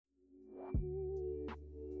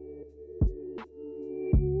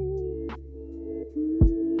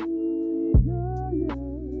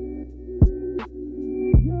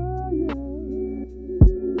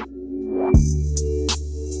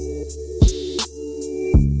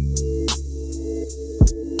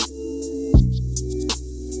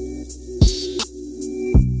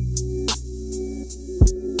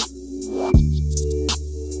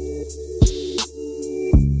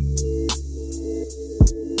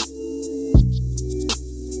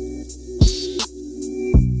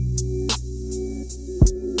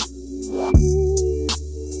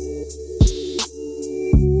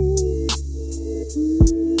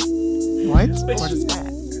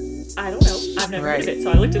I've never heard of it.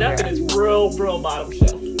 So I looked it up, and it's real bottom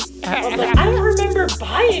shelf. I was like, I don't remember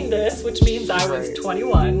buying this, which means I was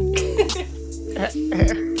 21.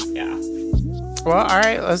 Yeah. Well, all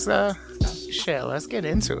right, let's get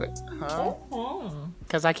into it.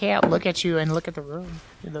 Because I can't look at you and look at the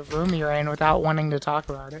room you're in without wanting to talk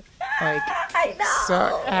about it. Like, I know.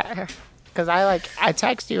 So, because I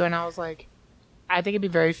text you and I was like, I think it'd be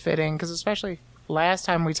very fitting, because especially last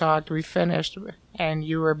time we talked, we finished, and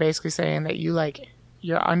you were basically saying that you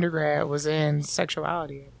your undergrad was in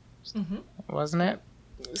sexuality, wasn't it?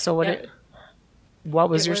 So what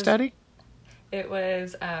was your study? It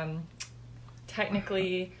was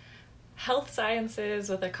technically health sciences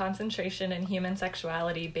with a concentration in human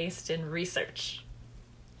sexuality based in research.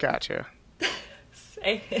 Gotcha.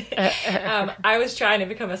 I was trying to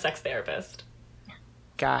become a sex therapist.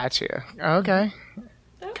 Gotcha. Okay.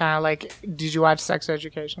 Kind of like, did you watch Sex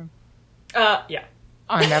Education? Yeah.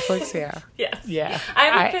 On Netflix? Yeah. Yes. Yeah. I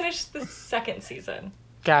haven't finished the second season.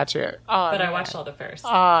 Gotcha. But man. I watched all the first.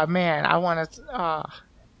 Oh, man. I want to...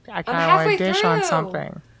 I kind of want to dish on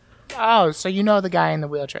something. Oh, so you know the guy in the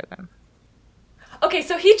wheelchair then? Okay,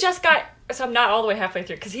 so he just got... So I'm not all the way halfway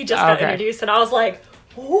through, because he just got introduced, and I was like...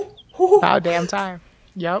 About damn time.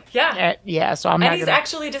 Yep. Yeah. Yeah, so I'm not And he's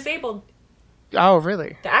actually disabled. Oh,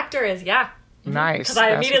 really? The actor is, yeah. Nice. Because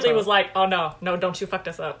I immediately was like, oh no, don't you fuck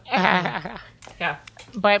this up. Yeah.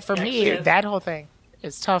 But for me, that whole thing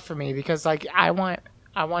is tough for me, because I want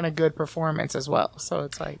a good performance as well. So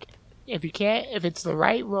it's like, if it's the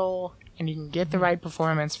right role and you can get the right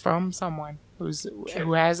performance from someone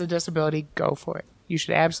who has a disability, go for it. You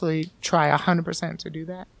should absolutely try 100% to do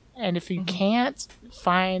that. And if you can't,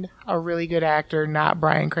 find a really good actor, not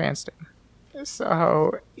Bryan Cranston.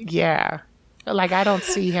 So, yeah. I don't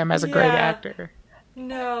see him as a great actor.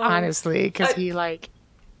 No. Honestly, because he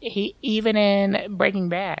even in Breaking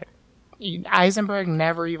Bad, Eisenberg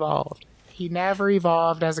never evolved. He never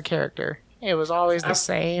evolved as a character. It was always the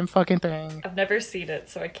same fucking thing. I've never seen it,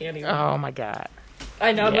 so I can't even. Oh my god.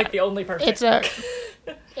 I know, I'm like the only person.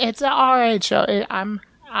 It's an alright show. I'm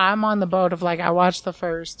on the boat of I watched the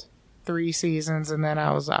first 3 seasons and then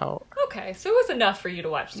I was out. Okay, so it was enough for you to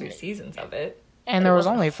watch 3 seasons of it. And there was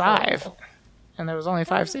only 5. And there was only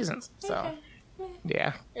 5 seasons. So,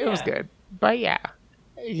 yeah, it was good. But yeah.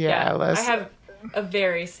 I have a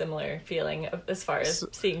very similar feeling as far as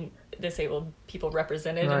seeing disabled people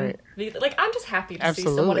represented. Right. And, I'm just happy to see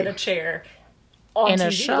someone in a chair on in TV.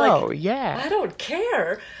 A show, yeah. I don't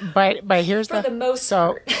care. But here's for the most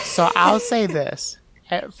part. So I'll say this.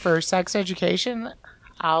 For Sex Education,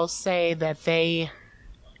 I'll say that they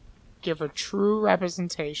give a true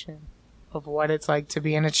representation of what it's like to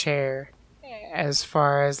be in a chair as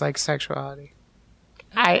far as sexuality.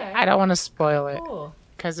 Okay. I don't want to spoil it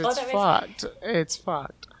because it's fucked. It's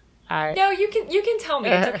fucked. No, you can tell me.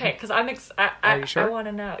 It's okay because Are you sure? I want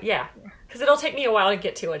to know. Yeah, because it'll take me a while to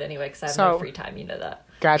get to it anyway because I have no free time. You know that.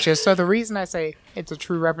 Gotcha. So the reason I say it's a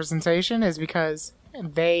true representation is because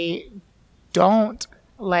they don't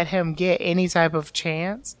let him get any type of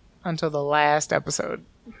chance until the last episode.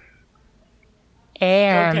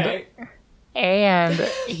 And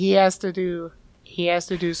he has to do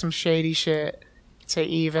some shady shit to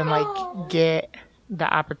even get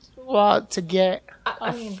the to get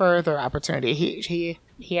a further opportunity.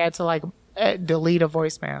 He had to delete a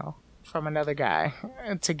voicemail from another guy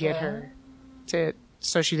to get her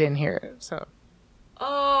so she didn't hear it. So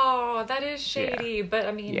that is shady, but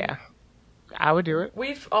I mean, yeah, I would do it.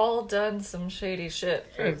 We've all done some shady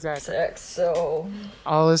shit for sex, so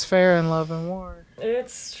all is fair in love and war.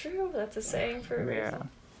 It's true. That's a saying for a reason.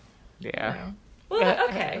 Yeah. Well,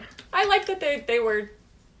 okay. I like that they were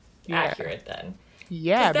accurate then.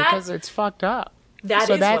 Yeah, because it's fucked up. That's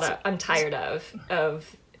what I'm tired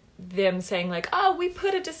of them saying we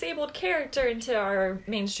put a disabled character into our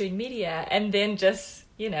mainstream media, and then just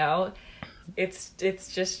it's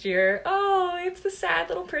just it's the sad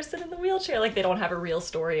little person in the wheelchair. They don't have a real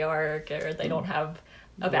story arc, or they don't have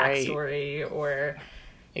a backstory, or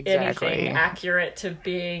anything accurate to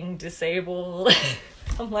being disabled.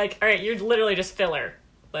 I'm like, all right, you're literally just filler.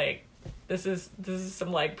 This is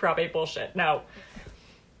some Prop 8 bullshit. No.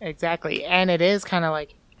 Exactly. And it is kind of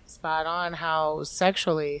spot on how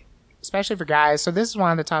sexually, especially for guys. So this is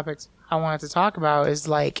one of the topics I wanted to talk about is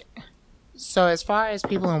so as far as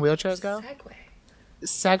people in wheelchairs go,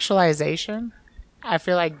 sexualization, I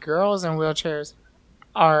feel like girls in wheelchairs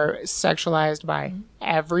are sexualized by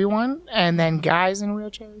everyone, and then guys in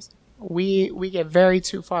wheelchairs, we get very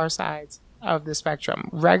too far sides of the spectrum.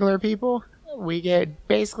 Regular people, we get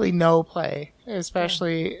basically no play,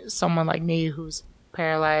 especially someone like me who's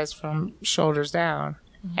paralyzed from shoulders down.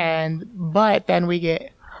 But then we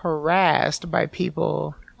get harassed by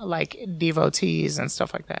people like devotees and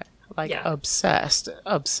stuff like that, like obsessed.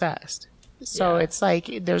 So it's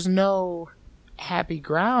like there's no happy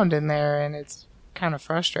ground in there, and it's kind of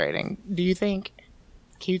frustrating. Do you think?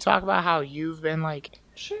 Can you talk about how you've been like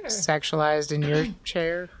sexualized in your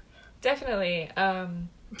chair? Definitely.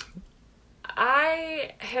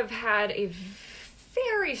 I have had a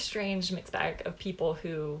very strange mixed bag of people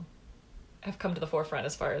who have come to the forefront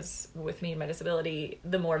as far as with me and my disability,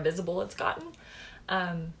 the more visible it's gotten.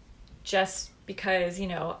 Just because, you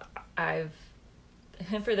know, and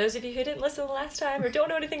for those of you who didn't listen the last time or don't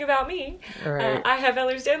know anything about me, I have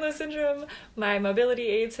Ehlers-Danlos syndrome. My mobility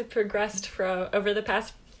aids have progressed over the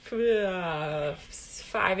past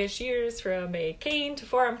 5-ish years from a cane to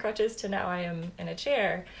forearm crutches to now I am in a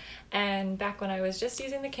chair. And back when I was just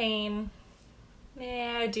using the cane,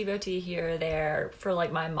 devotee here or there for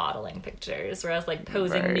like my modeling pictures where I was like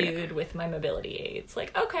posing nude with my mobility aids.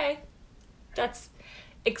 Like, okay, that's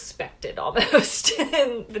expected almost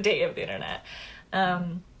in the day of the internet.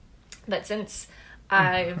 But since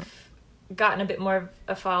I've gotten a bit more of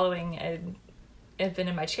a following and I've been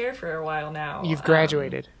in my chair for a while now. You've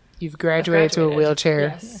graduated. You've graduated to a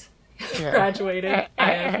wheelchair. Yes. Graduated.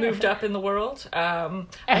 I have moved up in the world. I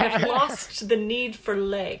have lost the need for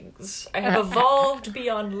legs. I have evolved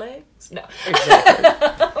beyond legs. No.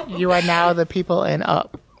 Exactly. You are now the people in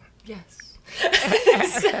Up. Yes.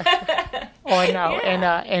 Or no,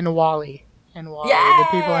 in Wall-E. In Wall-E. Yes, the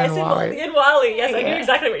people in Wall-E. In Wall-E. Yes, I knew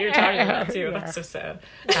exactly what you were talking about too. That's so sad.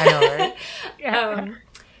 I know, right?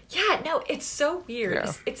 No, it's so weird.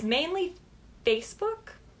 Yeah. It's mainly Facebook.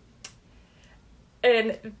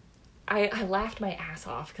 And I laughed my ass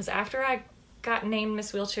off because after I got named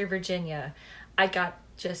Miss Wheelchair Virginia, I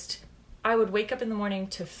would wake up in the morning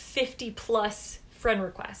to 50 plus friend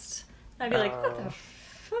requests. And I'd be like, what the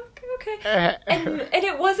fuck? Okay. And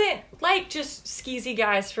it wasn't like just skeezy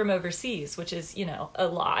guys from overseas, which is, you know, a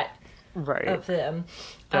lot of them.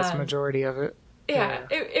 That's the majority of it. Yeah.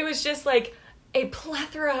 It was just like a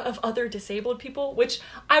plethora of other disabled people, which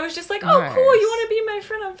I was just like, oh, cool, you want to be my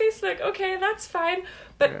friend on Facebook? Okay, that's fine.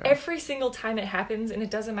 But every single time it happens, and it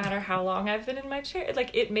doesn't matter how long I've been in my chair,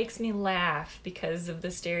 like, it makes me laugh because of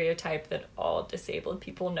the stereotype that all disabled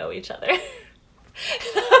people know each other.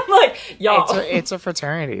 I'm like, y'all. It's a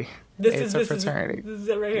fraternity. This is fraternity. This is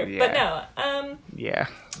it right here. Yeah. But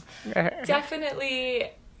no,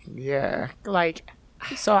 definitely. Yeah, like,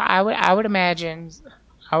 so I would imagine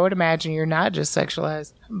you're not just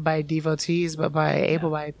sexualized by devotees, but by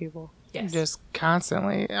able-bodied people. Yes. Just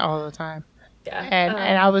constantly, all the time. Yeah.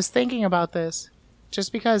 And I was thinking about this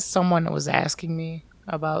just because someone was asking me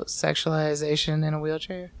about sexualization in a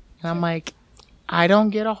wheelchair. And I'm like, I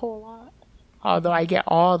don't get a whole lot. Although I get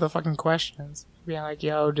all the fucking questions. Being like,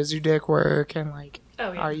 yo, does your dick work? And like,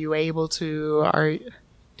 are you able to?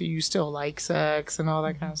 Do you still like sex? And all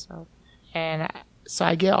that kind of stuff. And so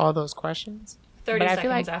I get all those questions. 30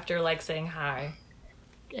 seconds after, like, saying hi.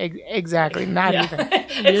 Exactly. Not even.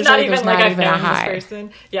 It's not even like I've known this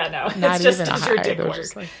person. Yeah, no. Not it's just even a does your hi. dick They're work.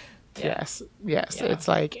 just like, yes. Yeah. It's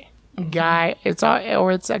like guy. It's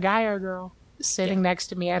a guy or a girl sitting next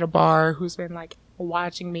to me at a bar who's been like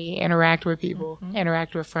watching me interact with people,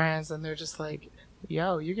 interact with friends, and they're just like,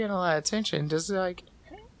 "Yo, you're getting a lot of attention. Does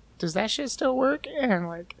that shit still work?" And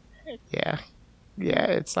like, yeah.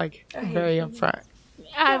 It's like very upfront.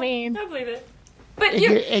 I mean, I believe it. But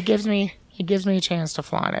it gives me a chance to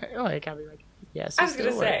flaunt it. Like, I'll be like, yes. I was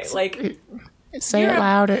gonna say, like, say it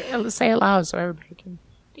loud. Say it loud so everybody can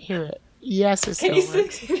hear it. Yes, it still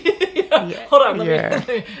works. Hold on, let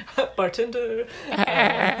me. Bartender.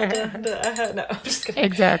 No, I'm just kidding.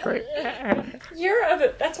 Exactly.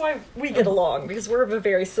 That's why we get along, because we're of a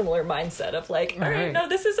very similar mindset of like, all right, no,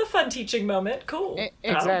 this is a fun teaching moment. Cool. Exactly.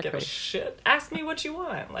 I don't give a shit. Ask me what you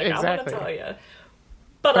want. Like, I want to tell you.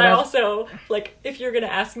 But I also, like, if you're going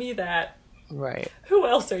to ask me that, right? Who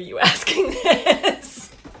else are you asking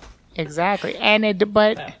this? Exactly. And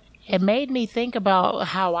it made me think about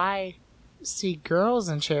how I see girls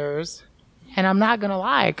in chairs. And I'm not going to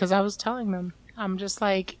lie, because I was telling them, I'm just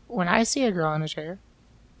like, when I see a girl in a chair,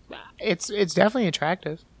 it's definitely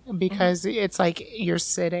attractive. Because it's like you're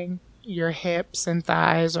sitting, your hips and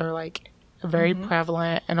thighs are like very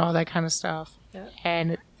prevalent and all that kind of stuff. Yeah.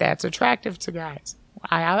 And that's attractive to guys.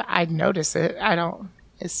 I notice it. I don't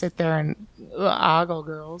sit there and ogle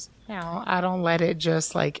girls. You know, I don't let it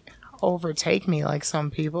just like overtake me like some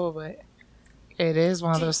people, but it is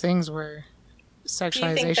one of those things where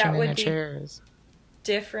sexualization in a chair is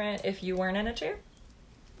different if you weren't in a chair.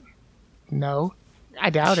 No, I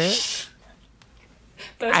doubt it.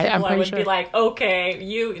 Most people I would be like,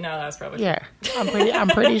 okay, that's probably yeah. I'm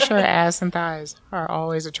pretty sure ass and thighs are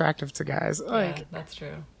always attractive to guys. Like, yeah, that's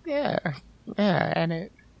true. Yeah, and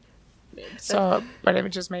but it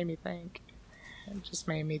just made me think. It just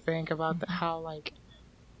made me think about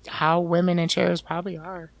how women in chairs probably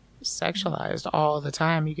are sexualized all the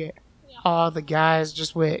time. You get all the guys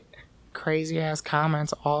just with crazy ass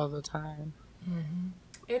comments all the time. Mm-hmm.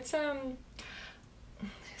 It's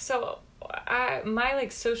so my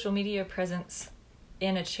social media presence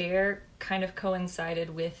in a chair kind of coincided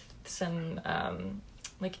with some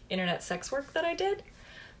internet sex work that I did.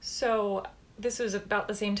 So this was about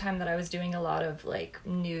the same time that I was doing a lot of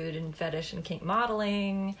nude and fetish and kink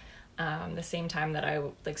modeling. The same time that I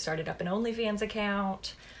started up an OnlyFans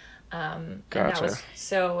account. Gotcha.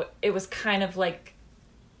 So it was kind of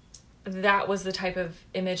that was the type of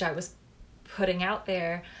image I was putting out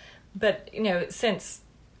there. But, since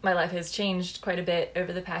my life has changed quite a bit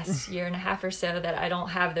over the past year and a half or so, that I don't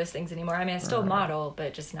have those things anymore. I mean, I still model,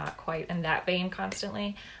 but just not quite in that vein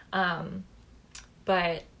constantly.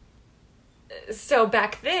 But so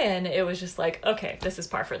back then it was just okay, this is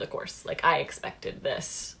par for the course. I expected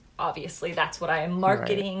this. Obviously, that's what I am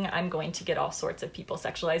marketing. Right. I'm going to get all sorts of people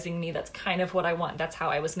sexualizing me. That's kind of what I want. That's how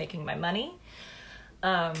I was making my money.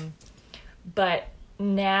 But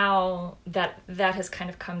now that has kind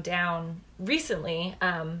of come down recently,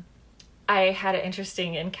 I had an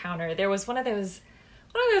interesting encounter. There was one of those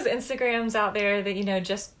Instagrams out there that,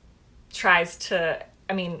 just tries to,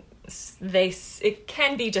 it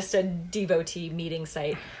can be just a devotee meeting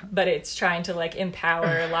site, but it's trying to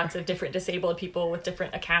empower lots of different disabled people with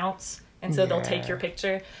different accounts, and so they'll take your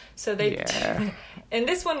picture. So they, and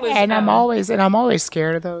this one was, and I'm always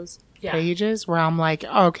scared of those pages where I'm like,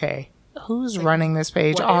 okay, who's running this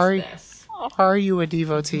page? Are you a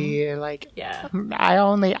devotee? Mm-hmm.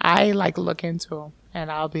 I look into them,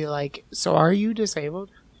 and I'll be like, so are you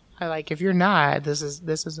disabled? If you're not, this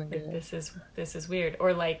isn't good. This is weird.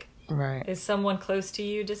 Or right. Is someone close to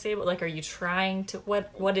you disabled? Are you trying to,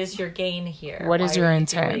 what is your gain here? What is your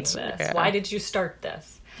intent? Yeah. Why did you start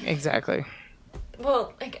this? Exactly.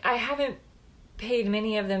 Well, I haven't paid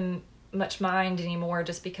many of them much mind anymore,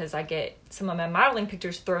 just because I get some of my modeling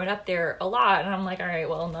pictures thrown up there a lot, and I'm like, all right,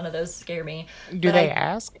 well, none of those scare me. Do they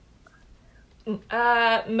ask?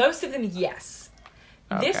 Most of them, yes.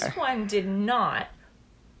 Okay. This one did not.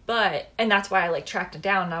 And that's why I tracked it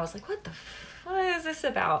down, and I was like, what is this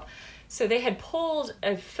about? So they had pulled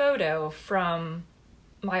a photo from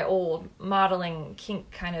my old modeling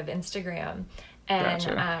kink kind of Instagram, and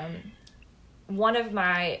gotcha. One of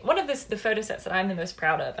the photo sets that I'm the most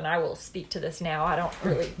proud of, and I will speak to this now. I don't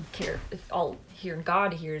really care if all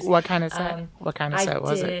God hears. What kind of set? What kind of set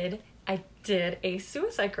was it? I did a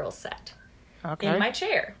Suicide Girls set. Okay. In my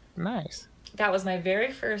chair. Nice. That was my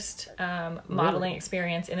very first modeling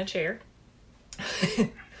experience in a chair.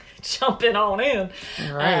 Jumping on in.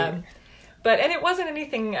 Right. And it wasn't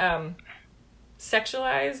anything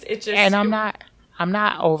sexualized. It just. And I'm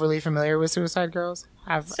not overly familiar with Suicide Girls.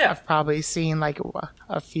 I've probably seen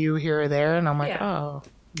a few here or there, and I'm like, oh,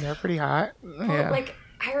 they're pretty hot. Well,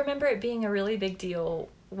 I remember it being a really big deal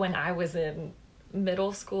when I was in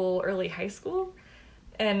middle school, early high school.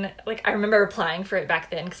 And, I remember applying for it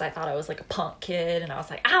back then because I thought I was, a punk kid. And I was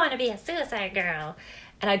like, I want to be a Suicide Girl.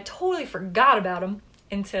 And I totally forgot about them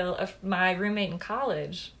until my roommate in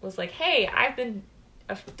college was like, hey, I'm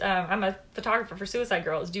a photographer for Suicide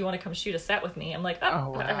Girls. Do you want to come shoot a set with me? I'm like, oh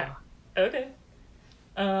wow. Okay.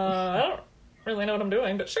 I don't really know what I'm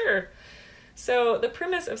doing, but sure. So the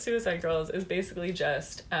premise of Suicide Girls is basically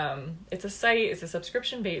just, it's a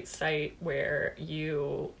subscription-based site where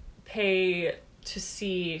you pay to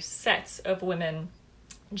see sets of women,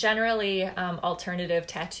 generally alternative,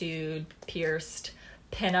 tattooed, pierced,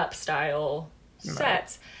 pin-up style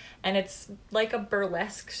sets. And it's like a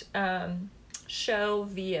burlesque show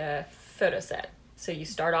via photo set. So you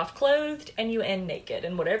start off clothed and you end naked.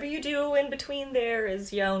 And whatever you do in between there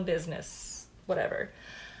is your own business, whatever.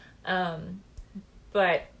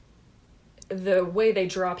 But the way they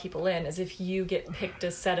draw people in is if you get picked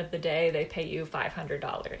as set of the day, they pay you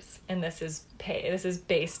 $500, and this is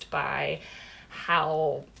based by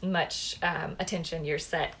how much attention your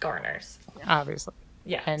set garners. Obviously,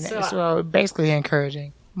 yeah. And so basically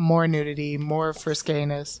encouraging more nudity, more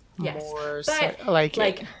friskiness, yes. more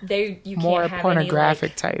you more can't have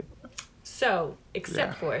pornographic type. So,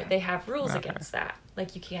 except for they have rules against that.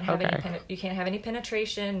 You can't have any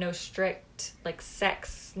penetration, no strict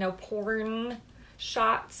sex, no porn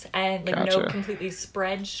shots, and no completely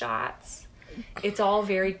spread shots. It's all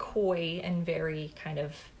very coy and very kind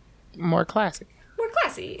of more classy.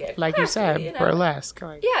 classy. Like you said, you know? burlesque.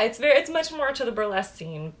 Like, Yeah, it's much more to the burlesque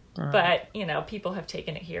scene, but, you know, people have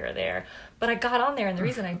taken it here or there. But I got on there, and the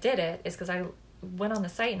reason I did it is because I went on the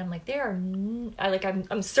site, and I'm like,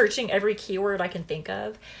 I'm searching every keyword I can think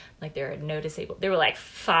of. Like, there were like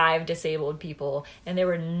 5 disabled people, and there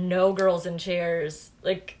were no girls in chairs.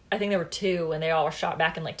 Like, I think there were 2, and they all were shot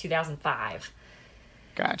back in like 2005.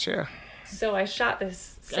 Gotcha. So I shot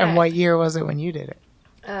this set. And what year was it when you did it?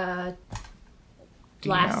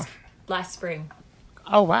 Last spring.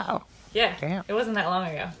 Oh, wow. Yeah. Damn. It wasn't that long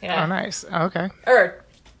ago. Yeah. Oh, nice. Okay. Or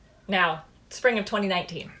now, spring of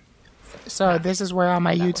 2019. So this is where on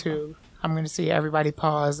my YouTube, I'm going to see everybody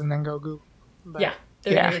pause and then go Google. But, yeah.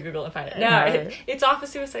 They're going to go Google and find it. No, it's off of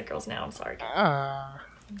Suicide Girls now. I'm sorry.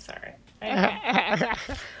 I'm sorry.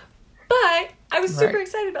 But I was super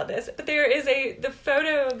excited about this. But there is the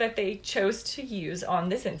photo that they chose to use on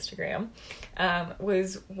this Instagram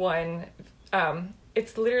was one,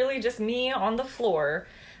 it's literally just me on the floor.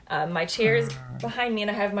 My chair is behind me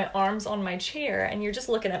and I have my arms on my chair and you're just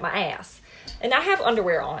looking at my ass. And I have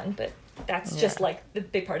underwear on, but that's just like the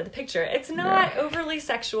big part of the picture. It's not overly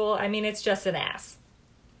sexual. I mean, it's just an ass.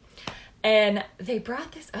 And they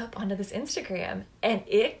brought this up onto this Instagram and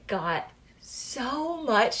it got so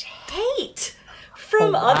much hate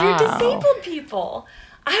from other disabled people.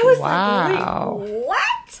 I was like, wait,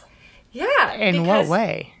 what? Yeah. In what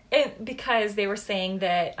way? Because they were saying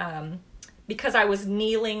that because I was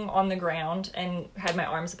kneeling on the ground and had my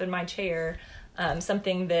arms up in my chair,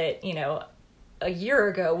 something that, you know, a year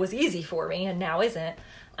ago was easy for me and now isn't.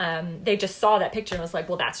 They just saw that picture and was like,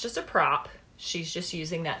 well, that's just a prop. She's just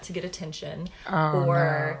using that to get attention.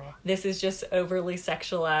 This is just overly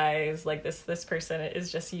sexualized. Like this person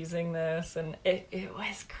is just using this. And it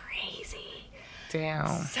was crazy.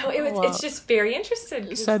 Damn. So it's just very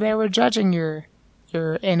interesting. So they were judging your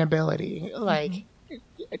inability, like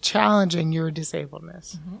challenging your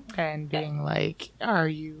disabledness and being like, are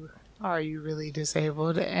you really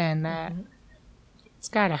disabled? And that it's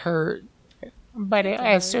gotta hurt. But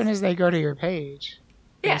as soon as they go to your page,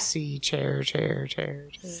 you see chair.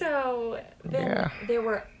 So then there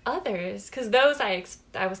were others, because those I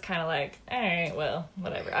was kind of like, all right, well,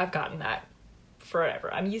 whatever. I've gotten that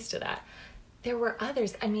forever. I'm used to that. There were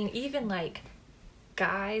others. I mean, even like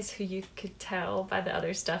guys who you could tell by the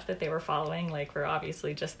other stuff that they were following, like were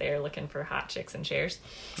obviously just there looking for hot chicks in chairs,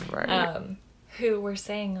 who were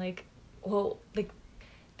saying like, well, like,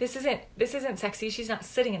 this isn't sexy. She's not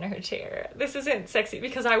sitting in her chair. This isn't sexy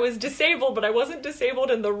because I was disabled, but I wasn't disabled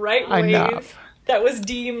in the right way that was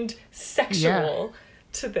deemed sexual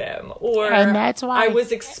to them. Or and that's why I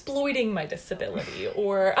was exploiting my disability.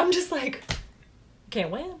 Or I'm just like, can't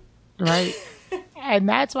win. Right. And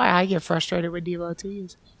that's why I get frustrated with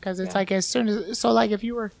devotees. Because it's like as soon as... So like if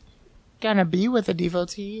you were going to be with a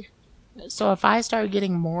devotee, so if I start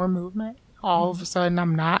getting more movement, all of a sudden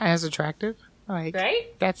I'm not as attractive. Like,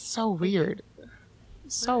 that's so weird.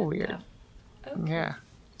 So weird. Yeah.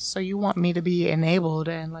 So you want me to be enabled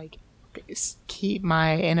and, like, keep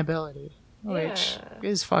my inability, which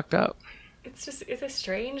is fucked up. It's a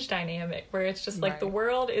strange dynamic where it's just like the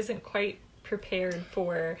world isn't quite prepared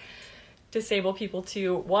for disabled people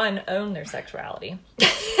to, one, own their sexuality.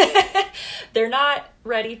 They're not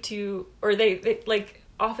ready to, or they like,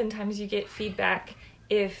 oftentimes you get feedback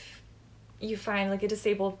if you find like a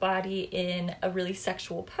disabled body in a really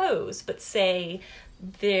sexual pose, but say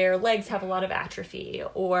their legs have a lot of atrophy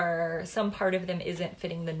or some part of them isn't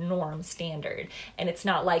fitting the norm standard. And it's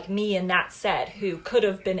not like me in that set who could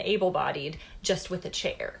have been able-bodied just with a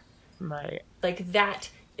chair. Right. Like that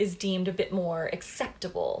is deemed a bit more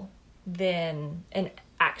acceptable than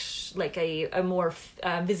a more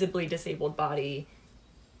visibly disabled body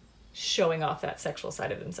showing off that sexual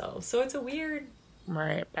side of themselves. So it's a weird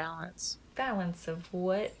balance of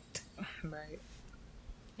what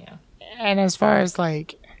and as far as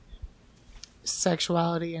like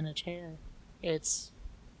sexuality in a chair, it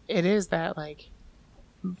is that like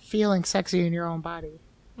feeling sexy in your own body.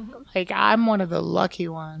 Like I'm one of the lucky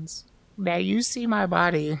ones that you see my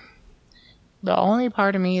body, the only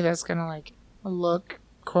part of me that's gonna like look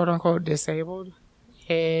quote unquote disabled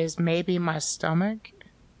is maybe my stomach,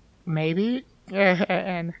 maybe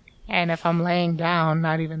and if I'm laying down,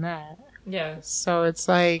 not even that. Yeah. So it's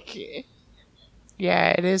like, yeah,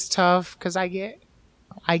 it is tough because I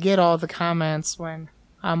get all the comments when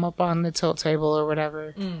I'm up on the tilt table or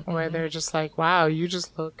whatever, where they're just like, "Wow, you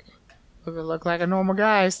just look like a normal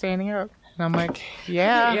guy standing up," and I'm like,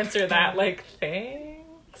 "Yeah." You answer that like,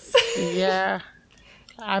 "Thanks." Yeah,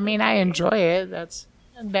 I mean, I enjoy it. That's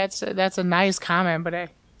a nice comment, but I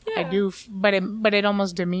do, but it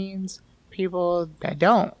almost demeans people that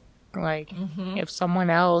don't. Like, Mm-hmm. if someone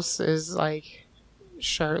else is like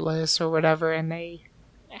shirtless or whatever, and they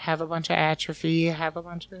have a bunch of atrophy, have a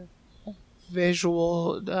bunch of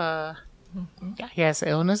visual, I guess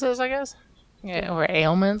illnesses, I guess, yeah, or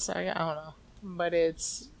ailments. I don't know, but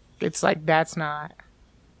it's like that's not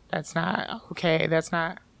okay. That's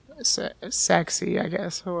not sexy, I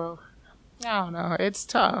guess. Well, I don't know. It's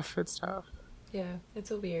tough. It's tough. Yeah,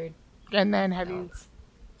 it's a weird. And then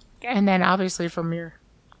and then obviously from your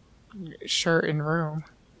shirt and room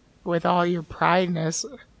with all your prideness.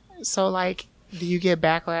 So like, do you get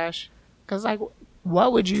backlash? Because like,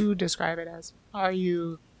 what would you describe it as?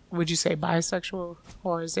 Would you say bisexual,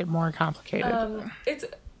 or is it more complicated?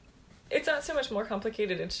 It's not so much more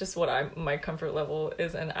complicated. It's just what my comfort level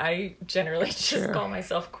is, and I generally just call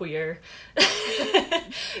myself queer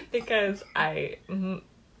because I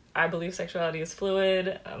believe sexuality is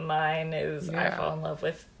fluid. Mine is I fall in love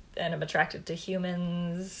with and I'm attracted to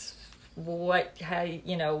humans. What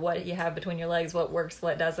you have between your legs, what works,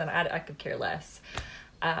 what doesn't. I could care less.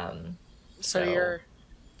 So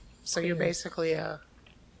you're basically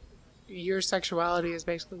your sexuality is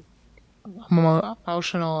basically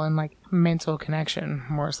emotional and like mental connection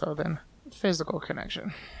more so than physical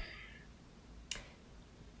connection.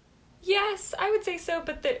 Yes, I would say so,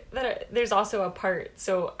 but there's also a part.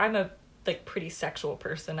 So I'm a pretty sexual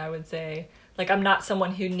person, I would say. Like, I'm not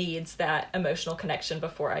someone who needs that emotional connection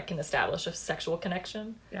before I can establish a sexual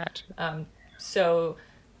connection. Gotcha. So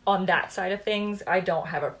on that side of things, I don't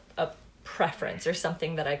have a preference or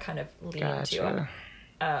something that I kind of lean into.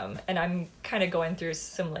 And I'm kind of going through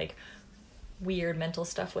some weird mental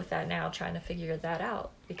stuff with that now, trying to figure that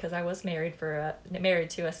out, because I was married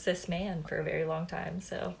to a cis man for a very long time.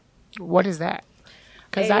 So what is that?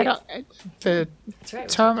 Because I don't that's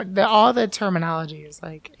right, all the terminology is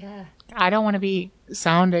like, I don't want to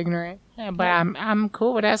sound ignorant, but I'm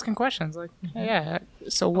cool with asking questions. Like,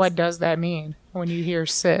 so what does that mean when you hear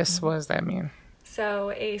cis? What does that mean?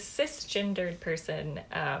 So a cisgendered person,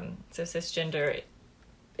 so cisgender,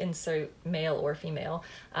 insert male or female,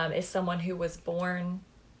 is someone who was born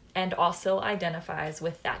and also identifies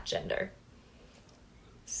with that gender.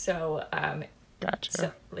 So, gotcha.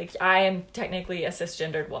 So, I am technically a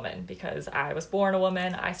cisgendered woman because I was born a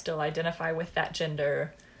woman. I still identify with that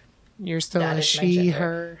gender. You're still a she,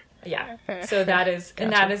 her. Yeah. So that is, gotcha.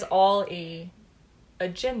 And that is all a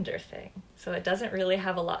gender thing. So it doesn't really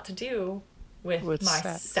have a lot to do with my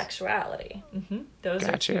sex. Sexuality. Mm-hmm. Those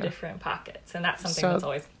are two different pockets, and that's something that's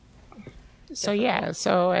always. So difficult.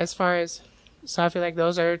 So as far as, I feel like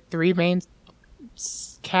those are three main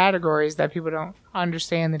categories that people don't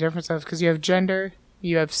understand the difference of, because you have gender,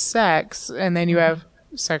 you have sex, and then you have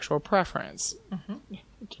sexual preference. Mm-hmm.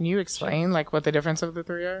 Can you explain what the difference of the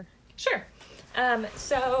three are? Sure.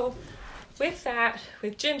 So with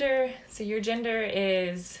gender, so your gender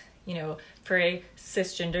is, for a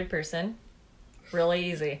cisgendered person, really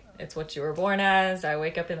easy. It's what you were born as. I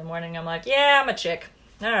wake up in the morning, I'm like, yeah, I'm a chick.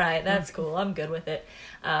 All right, that's cool. I'm good with it.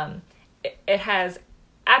 It has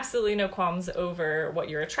absolutely no qualms over what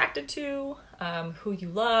you're attracted to, who you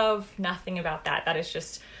love, nothing about that. That is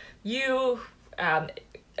just you.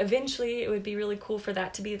 Eventually, it would be really cool for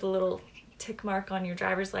that to be the little tick mark on your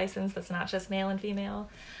driver's license that's not just male and female.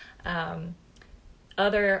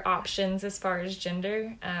 Other options as far as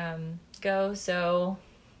gender go. So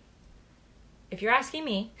if you're asking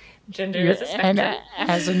me, gender is a spectrum. And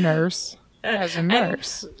as a nurse. As a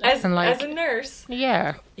nurse. As a nurse.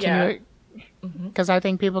 Yeah. Because I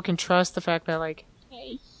think people can trust the fact that,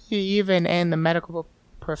 even in the medical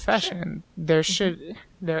profession, there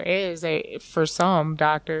is for some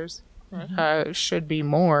doctors, should be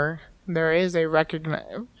more. There is a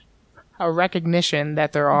recognition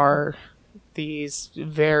that there are these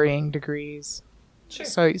varying degrees.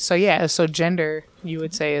 Sure. So gender, you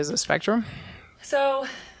would say, is a spectrum? So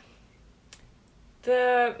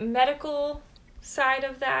the medical side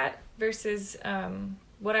of that versus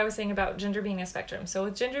what I was saying about gender being a spectrum. So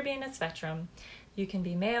with gender being a spectrum, you can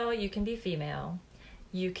be male, you can be female.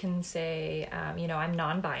 You can say, I'm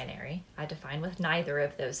non-binary. I define with neither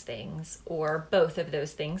of those things or both of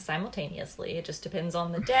those things simultaneously. It just depends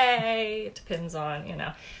on the day. It depends on,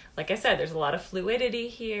 like I said, there's a lot of fluidity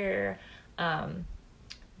here.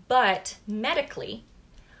 But medically,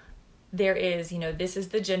 there is, this is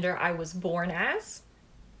the gender I was born as.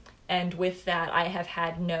 And with that, I have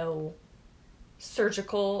had no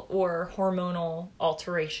surgical or hormonal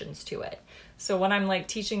alterations to it. So when I'm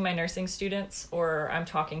teaching my nursing students, or I'm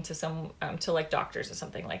talking to doctors or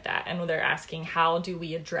something like that, and they're asking, how do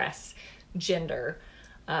we address gender?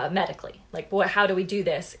 medically. Like, how do we do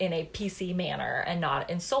this in a PC manner and not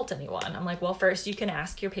insult anyone? I'm like, well, first you can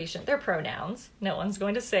ask your patient their pronouns. No one's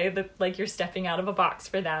going to say that, like, you're stepping out of a box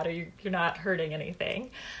for that, or you're not hurting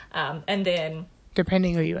anything. And then...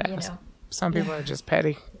 Depending who you ask. Some people are just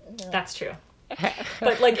petty. That's true.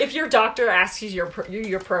 But, like, if your doctor asks you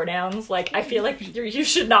your pronouns, like, I feel like you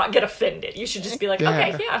should not get offended. You should just be like,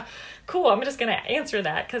 okay, yeah, cool, I'm just going to answer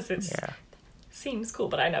that because it's... Yeah. Seems cool,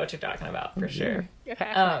 but I know what you're talking about for sure.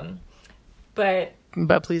 But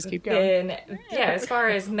please keep going. Then, as far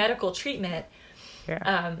as medical treatment,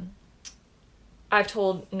 I've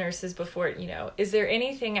told nurses before, is there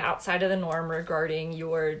anything outside of the norm regarding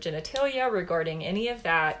your genitalia, regarding any of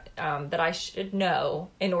that, that I should know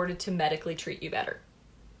in order to medically treat you better?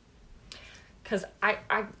 Because I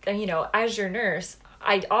as your nurse,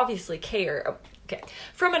 I obviously care. Okay.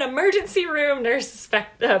 From an emergency room nurse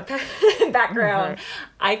background,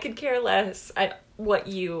 I could care less what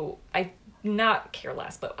you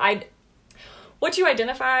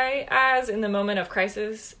identify as in the moment of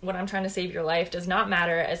crisis when I'm trying to save your life does not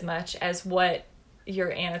matter as much as what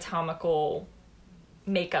your anatomical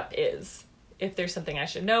makeup is. If there's something I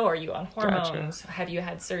should know, are you on hormones? Gotcha. Have you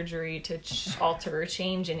had surgery to alter or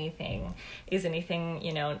change anything? Is anything,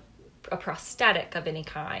 a prosthetic of any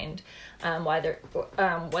kind, whether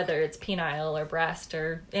it's penile or breast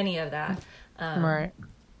or any of that. Right.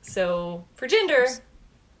 So for gender,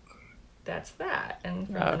 that's that. And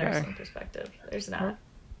from the nursing perspective, there's not.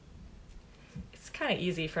 It's kind of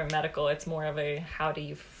easy for medical. It's more of a how do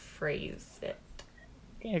you phrase it.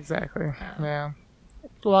 Exactly. Yeah.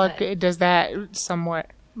 Well, does that somewhat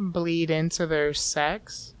bleed into their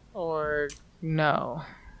sex or no?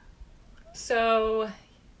 So...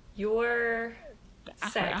 Your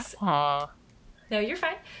sex. No, you're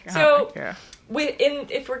fine. So,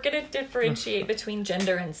 if we're going to differentiate between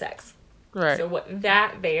gender and sex, right? So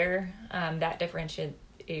that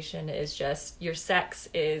differentiation is just your sex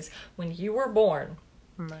is when you were born.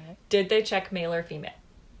 Right. Did they check male or female?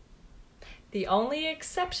 The only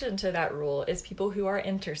exception to that rule is people who are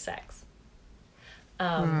intersex.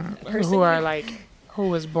 Who are like. Who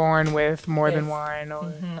was born with more than one,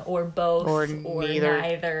 or both, or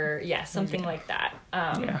neither. Yeah, something like that.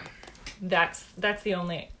 That's the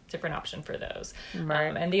only different option for those.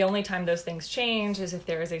 Right. And the only time those things change is if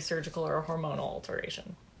there is a surgical or a hormonal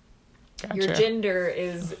alteration. Gotcha. Your gender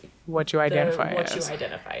is what you identify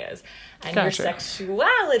as, and your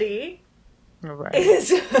sexuality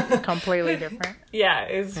is completely different.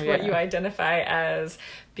 Is what you identify as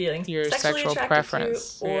being your sexually sexual attracted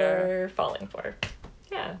preference to or falling for.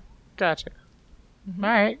 Yeah. Gotcha. All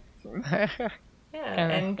right.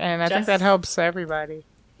 And I think that helps everybody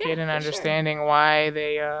get an understanding why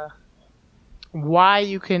they why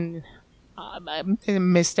you can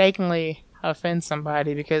mistakenly offend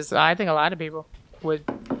somebody, because I think a lot of people would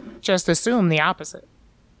just assume the opposite,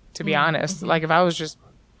 to be honest. Like, if I was just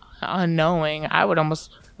unknowing, I would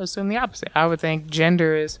almost assume the opposite. I would think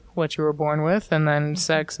gender is what you were born with, and then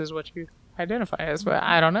sex is what you identify as. But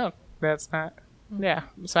I don't know. That's not. Yeah.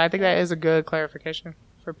 So I think that is a good clarification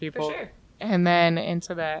for people. For sure. And then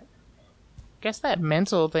into that, I guess that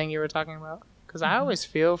mental thing you were talking about. Because I always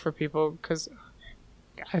feel for people, because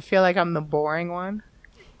I feel like I'm the boring one.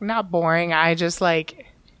 Not boring. I just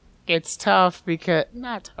it's tough because,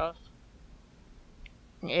 not tough.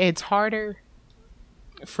 It's harder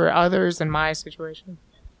for others in my situation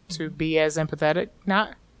to be as empathetic.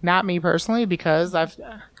 Not me personally, because I've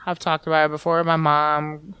talked about it before. My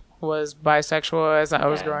mom was bisexual as I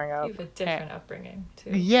was growing up. You have a different upbringing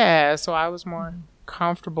too. Yeah, so I was more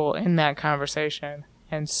comfortable in that conversation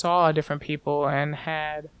and saw different people and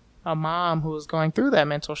had a mom who was going through that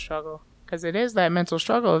mental struggle. Because it is that mental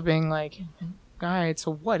struggle of being like, all right,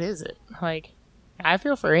 so what is it? Like, I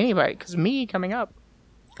feel for anybody, because me coming up,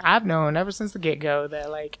 I've known ever since the get-go that,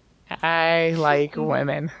 I like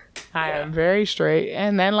women. I am very straight.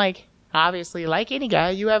 And then, obviously, like any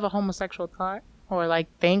guy, you have a homosexual thought. Or,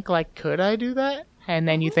 think, could I do that? And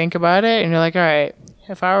then you think about it, and you're like, all right,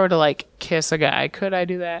 if I were to, kiss a guy, could I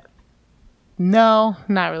do that? No,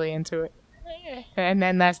 not really into it. And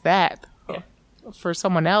then that's that. Yeah. For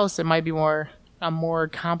someone else, it might be a more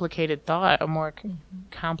complicated thought, a more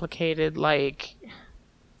complicated, I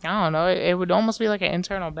don't know, it would almost be like an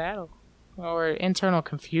internal battle. Or internal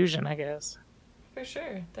confusion, I guess. For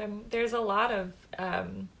sure. There's a lot of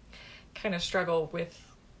kind of struggle with,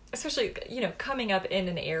 especially, coming up in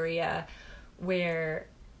an area where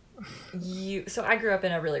so I grew up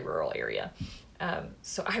in a really rural area.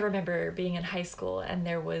 So I remember being in high school, and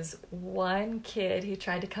there was one kid who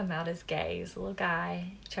tried to come out as gay. He was a little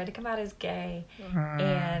guy. He tried to come out as gay.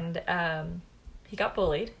 And he got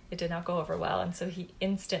bullied. It did not go over well. And so he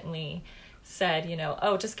instantly said, you know,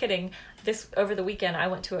 oh, just kidding. Over the weekend, I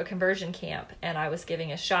went to a conversion camp and I was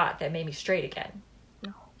giving a shot that made me straight again.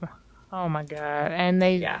 Oh my God. And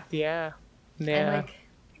they, yeah.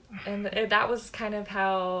 And that was kind of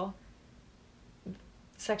how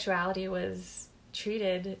sexuality was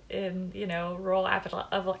treated in, you know, rural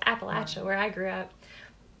Appalachia, where I grew up.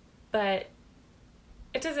 But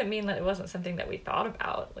it doesn't mean that it wasn't something that we thought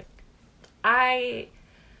about. Like, I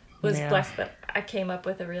was blessed that I came up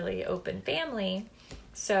with a really open family.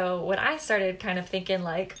 So when I started kind of thinking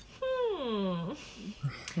like, why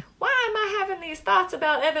am I having these thoughts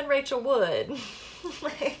about Evan Rachel Wood?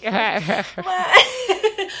 Like,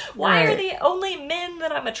 why are the only men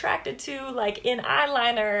that I'm attracted to like in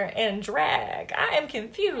eyeliner and drag? I am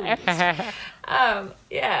confused.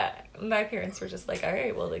 My parents were just like, all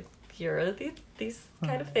right, well, like, here are these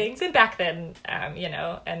kind of things. And back then, you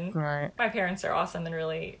know, and my parents are awesome and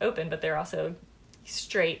really open, but they're also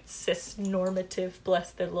straight, cis normative,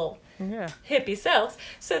 bless their little hippie selves.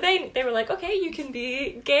 So they were like, okay, you can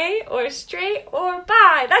be gay or straight or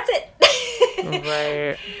bi. That's it.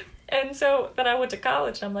 Right. And so then I went to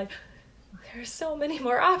college and I'm like, there's so many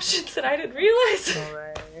more options that I didn't realize.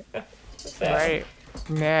 Right. So, right.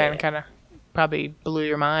 Yeah, and kind of probably blew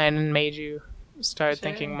your mind and made you start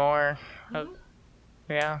thinking more of,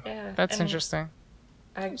 that's interesting.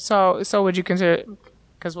 So would you consider,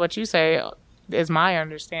 because what you say is my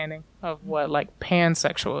understanding of what like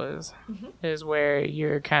pansexual is where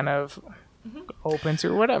you're kind of open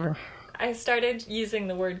to whatever. I started using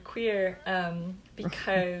the word queer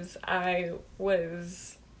because I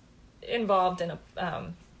was involved in a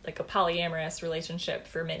polyamorous relationship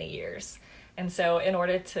for many years. And so in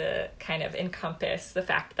order to kind of encompass the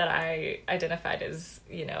fact that I identified as,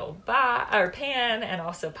 you know, bi or pan and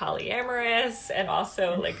also polyamorous and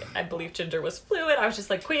also like I believe gender was fluid, I was just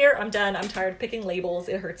like, queer, I'm done. I'm tired of picking labels.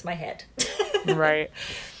 It hurts my head. Right.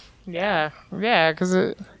 Yeah. Yeah, because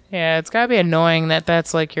it's got to be annoying that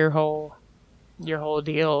that's like your whole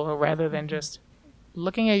deal rather than just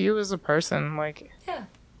looking at you as a person. Like,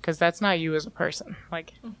 because that's not you as a person.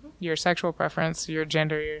 Like your sexual preference, your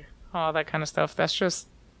gender, all that kind of stuff. That's just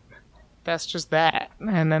that.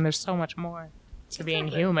 And then there's so much more to being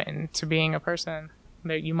human, to being a person.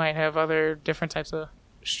 That you might have other different types of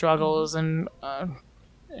struggles and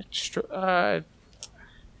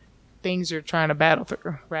things you're trying to battle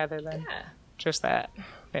through rather than just that.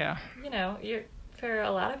 Yeah. You know, for a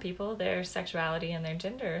lot of people, their sexuality and their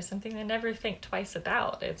gender is something they never think twice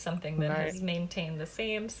about. It's something that has maintained the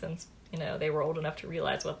same since, you know, they were old enough to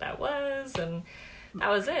realize what that was, and that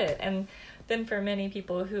was it. And then for many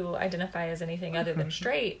people who identify as anything other than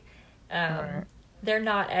straight, they're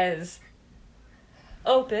not as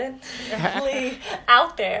openly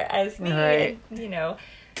out there as me, and, you know,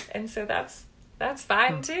 and so that's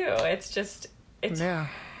fine too. It's just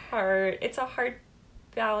hard. It's a hard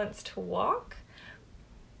balance to walk,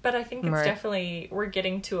 but I think it's definitely, we're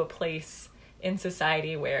getting to a place in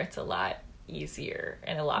society where it's a lot easier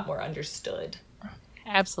and a lot more understood.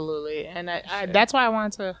 Absolutely. And I that's why I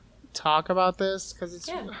wanted to talk about this, because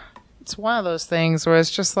it's one of those things where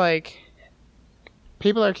it's just like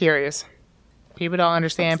people are curious, people don't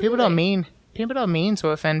understand. Absolutely. People don't mean to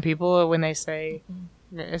offend people when they say,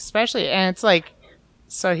 especially, and it's like,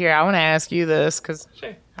 so here, I want to ask you this because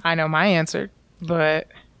I know my answer, but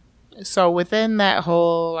so within that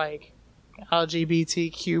whole like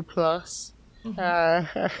LGBTQ plus,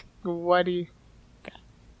 what do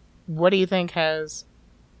you think has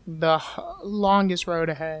the longest road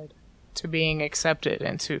ahead to being accepted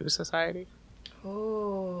into society?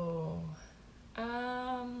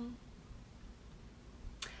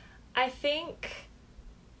 I think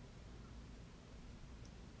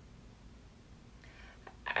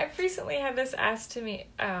I've recently had this asked to me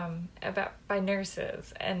by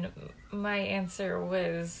nurses, and my answer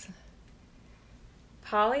was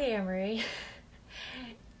polyamory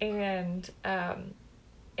and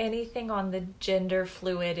anything on the gender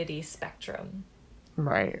fluidity spectrum.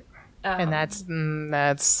 Right. And that's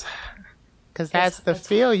because that's the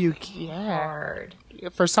feel you hard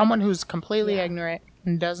for someone who's completely ignorant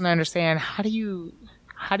and doesn't understand. How do you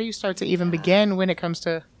start to even begin when it comes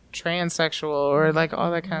to transsexual or like all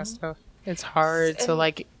that kind of stuff? It's hard to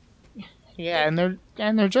like, and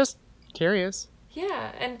they're just curious.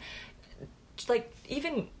 Yeah, and like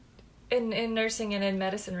even in nursing and in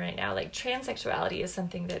medicine right now, like transsexuality is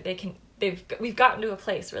something that we've gotten to a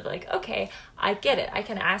place where they're like, okay, I get it. I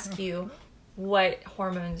can ask you, what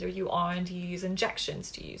hormones are you on? Do you use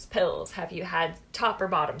injections? Do you use pills? Have you had top or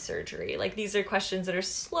bottom surgery? Like, these are questions that are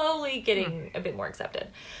slowly getting a bit more accepted.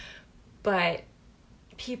 But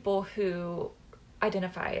people who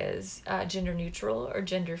identify as gender neutral or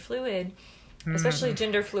gender fluid, especially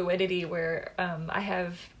gender fluidity, where I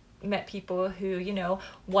have met people who, you know,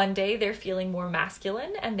 one day they're feeling more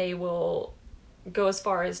masculine and they will go as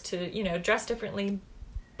far as to, you know, dress differently,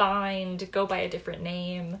 go by a different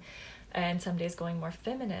name, and some days going more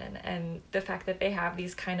feminine. And the fact that they have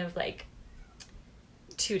these kind of like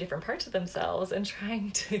two different parts of themselves and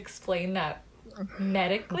trying to explain that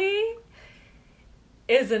medically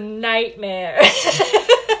is a nightmare.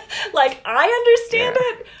 Like, I understand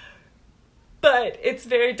it, but it's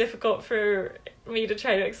very difficult for me to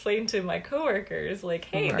try to explain to my coworkers, like,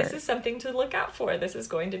 hey, this is something to look out for. This is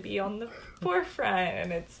going to be on the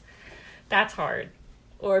forefront, and that's hard.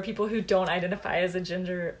 Or people who don't identify as a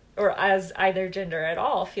gender or as either gender at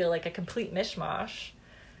all feel like a complete mishmash.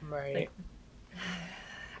 Right. Like,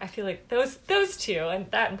 I feel like those two, and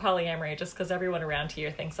that and polyamory, just because everyone around here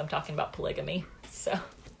thinks I'm talking about polygamy. So.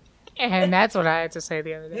 And that's what I had to say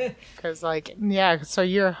the other day. Because, like, so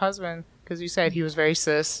your husband, because you said he was very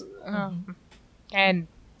cis. And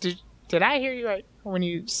did I hear you right when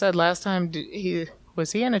you said last time,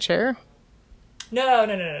 was he in a chair? No.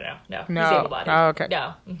 He's able-bodied. Oh, okay.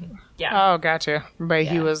 No. Yeah. Oh, gotcha. But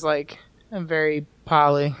he was, like, very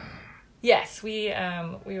poly. Yes, we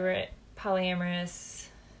were polyamorous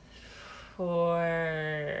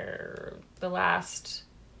for the last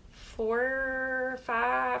 4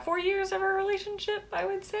 years of our relationship, I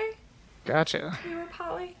would say. Gotcha. We were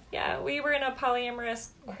poly. Yeah, we were in a polyamorous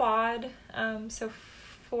quad. So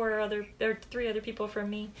 3 other people from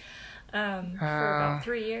me for about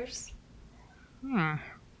 3 years.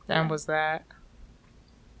 And was that,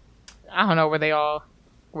 I don't know, were they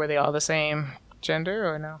all the same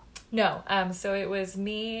gender or no? No. So it was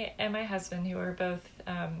me and my husband, who were both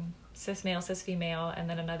cis male, cis female, and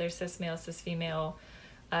then another cis male, cis female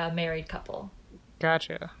married couple.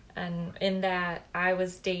 Gotcha. And in that, I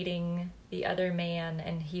was dating the other man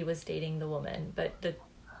and he was dating the woman, but the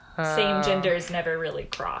same genders never really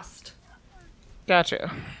crossed.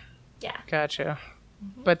 Gotcha. Yeah. Gotcha.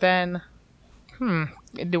 But then,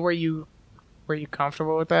 were you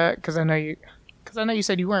comfortable with that? Because I know you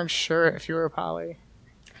said you weren't sure if you were poly.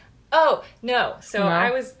 Oh no! So No?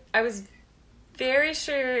 I was very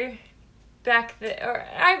sure back then, or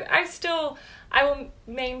I will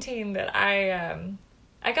maintain that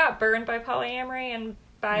I got burned by polyamory, and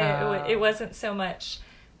it wasn't so much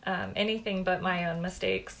anything but my own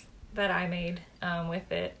mistakes that I made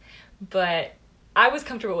with it. But I was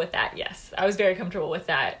comfortable with that. Yes, I was very comfortable with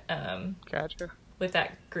that. Gotcha. With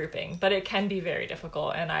that grouping, but it can be very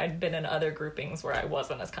difficult, and I'd been in other groupings where I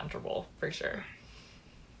wasn't as comfortable, for sure.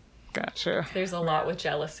 Gotcha. There's a lot with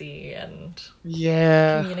jealousy and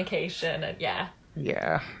communication, and yeah.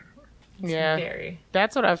 Very.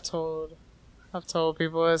 That's what I've told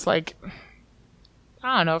people is like,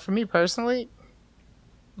 I don't know, for me personally,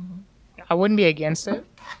 I wouldn't be against it.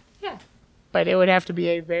 Yeah. But it would have to be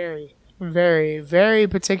a very, very, very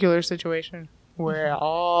particular situation where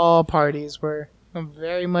all parties were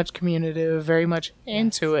very much communicative, very much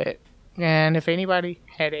into it. And if anybody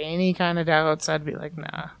had any kind of doubts, I'd be like,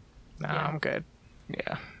 nah, I'm good.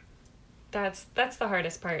 Yeah. That's the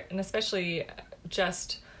hardest part. And especially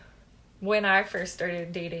just when I first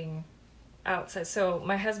started dating outside. So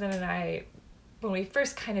my husband and I, when we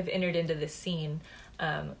first kind of entered into this scene,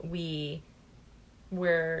 we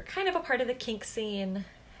were kind of a part of the kink scene.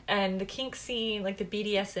 And the kink scene, like the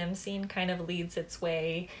BDSM scene, kind of leads its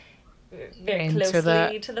way very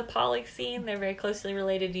closely to the poly scene. They're very closely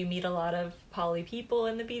related. You meet a lot of poly people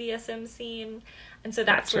in the BDSM scene. And so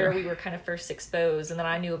that's where we were kind of first exposed. And then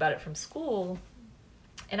I knew about it from school.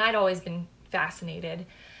 And I'd always been fascinated.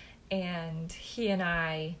 And he and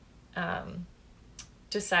I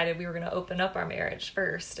decided we were going to open up our marriage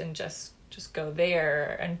first and just go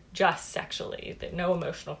there, and just sexually, no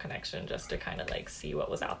emotional connection, just to kind of like see what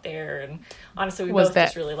was out there. And honestly, we both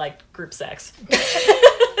just really liked group sex.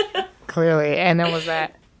 Clearly. And then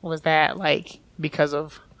was that like because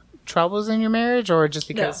of troubles in your marriage, or just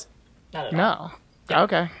because? No, not at all. No. Yeah.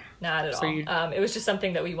 Okay. Not at all. It was just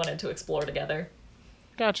something that we wanted to explore together.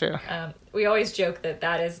 Gotcha. We always joke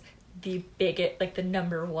that is the biggest, like the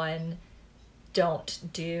number one don't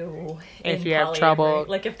do if you have trouble,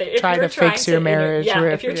 like if you're trying to fix your marriage.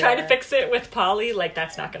 If you're trying to fix it with poly, like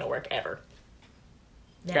that's not going to work ever.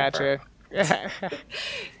 Never. Gotcha.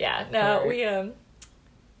 Yeah. No, right. We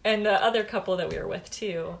and the other couple that we were with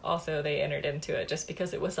too, also they entered into it just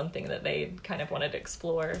because it was something that they kind of wanted to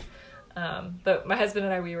explore. But my husband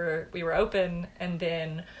and I, we were open, and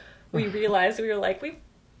then we realized we were like we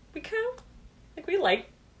kind of like we like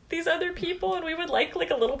these other people, and we would like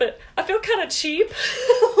a little bit. I feel kind of cheap.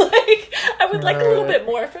 Like I would like a little bit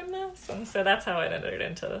more from this, and so that's how I entered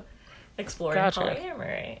into exploring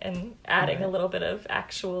polyamory and adding a little bit of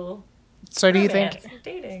actual. So do you think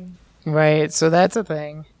dating? Right. So that's a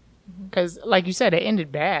thing, because like you said, it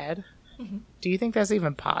ended bad. Mm-hmm. Do you think that's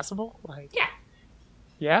even possible? Like,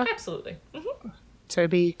 yeah, absolutely. Mm-hmm. To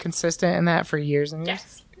be consistent in that for years and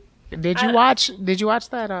years. Yes. Did you watch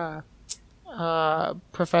that?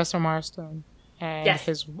 Professor Marston and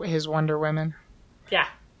his Wonder Women. Yeah,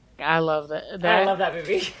 I love that. I love that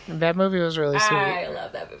movie. That movie was really sweet. I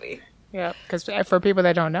love that movie. Yeah, because for people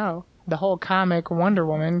that don't know, the whole comic Wonder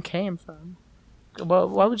Woman came from.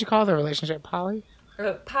 What would you call the relationship?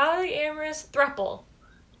 Polyamorous throuple.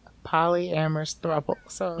 Polyamorous throuple.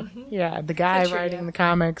 So the guy writing the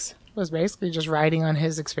comics was basically just writing on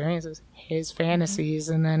his experiences, his fantasies,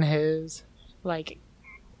 and then his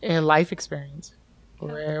life experience,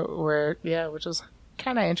 which was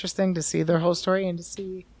kind of interesting to see their whole story and to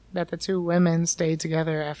see that the two women stayed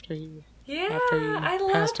together after he I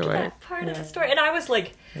loved that part of the story. And I was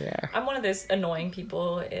like, I'm one of those annoying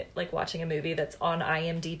people, like watching a movie that's on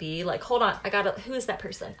IMDb, like, hold on, who is that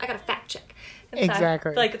person? I gotta fact check. And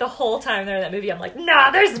exactly. So like the whole time they're in that movie, I'm like,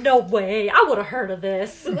 nah, there's no way, I would have heard of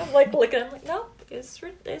this. And I'm like looking, I'm like, no, it's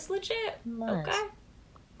legit. Nice. Okay.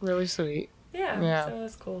 Really sweet. Yeah, so it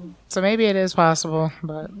was cool. So maybe it is possible,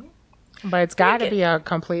 but it's got to be a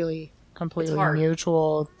completely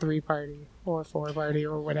mutual 3-party or 4-party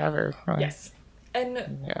or whatever. Right? Yes. And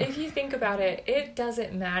if you think about it, it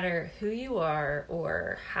doesn't matter who you are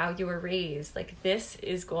or how you were raised. Like, this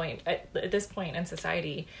is going, at this point in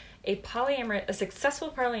society, a successful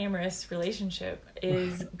polyamorous relationship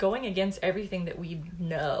is going against everything that we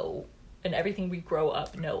know and everything we grow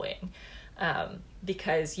up knowing.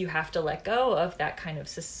 Because you have to let go of that kind of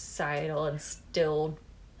societal instilled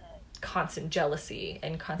constant jealousy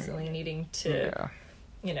and constantly needing to,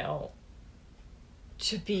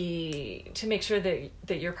 to make sure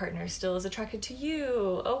that your partner still is attracted to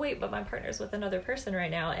you. Oh wait, but my partner's with another person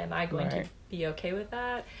right now. Am I going to be okay with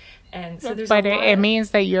that? And so there's. But it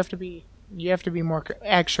means that you have to be more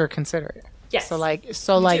extra considerate. Yes. So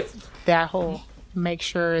that whole make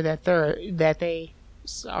sure that they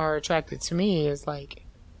are attracted to me is like,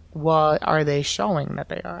 what are they showing that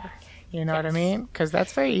they are? You know what I mean? Because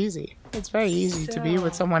that's very easy. It's very easy to be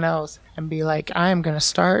with someone else and be like, I am going to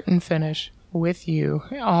start and finish with you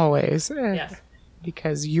always. Yes.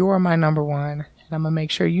 Because you are my number one, and I'm going to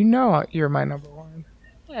make sure you know you're my number one.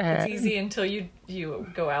 It's easy until you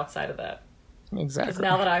go outside of that. Exactly. Because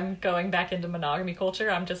now that I'm going back into monogamy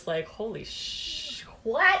culture, I'm just like, holy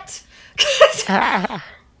what?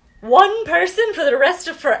 One person for the rest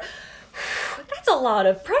of that's a lot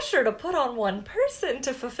of pressure to put on one person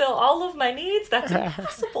to fulfill all of my needs. That's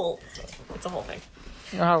impossible. It's a whole thing.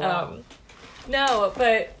 Oh, wow. No,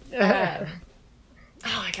 but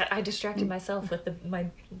I distracted myself with my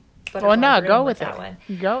butterfly. Well, no, go with that it. one.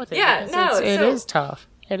 Go with it. Yeah, no, it is tough.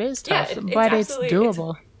 It is tough, but it's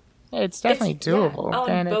doable. It's definitely doable.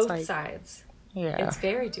 On both it's sides. Yeah, it's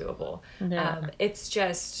very doable. Yeah. It's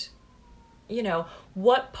just,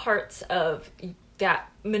 what parts of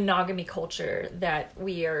that monogamy culture that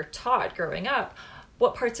we are taught growing up,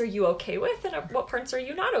 what parts are you okay with and what parts are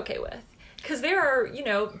you not okay with? Because there are,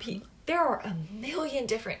 there are a million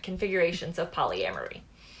different configurations of polyamory.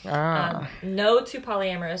 No two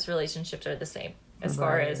polyamorous relationships are the same as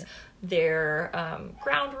far as their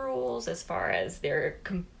ground rules, as far as their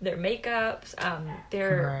makeups.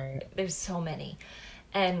 There's so many.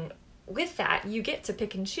 And with that, you get to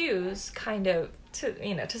pick and choose kind of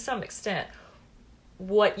to some extent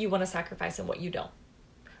what you want to sacrifice and what you don't.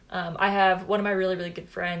 I have one of my really, really good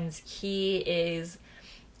friends. He is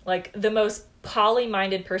like the most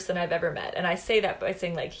poly-minded person I've ever met. And I say that by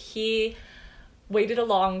saying like he waited a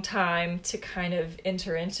long time to kind of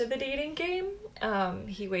enter into the dating game.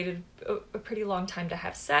 He waited a pretty long time to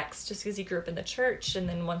have sex just because he grew up in the church. And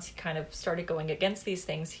then once he kind of started going against these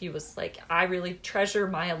things, he was like, I really treasure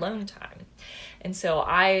my alone time. And so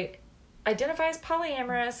I identify as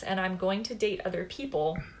polyamorous and I'm going to date other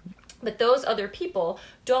people. But those other people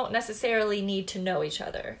don't necessarily need to know each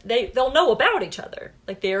other. They'll know about each other.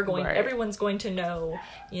 Like everyone's going to know,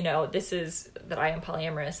 this is that I am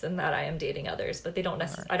polyamorous and that I am dating others, but they don't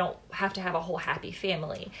I don't have to have a whole happy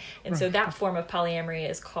family. And so that form of polyamory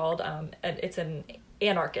is called, it's an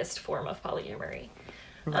anarchist form of polyamory.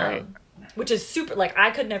 Right. Which is super, like I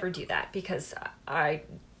could never do that because I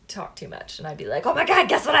talk too much and I'd be like, oh my god,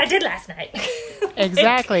 guess what I did last night.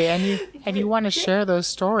 Exactly. And you want to share those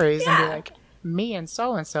stories and be like, me and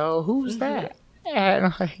so who's that?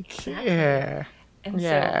 And like, And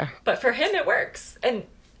so, but for him it works. And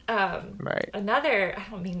another, I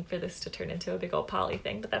don't mean for this to turn into a big old poly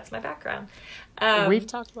thing, but that's my background. We've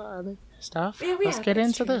talked about other stuff. Yeah, Let's get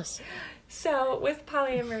into this. So with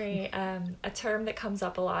polyamory, a term that comes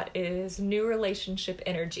up a lot is new relationship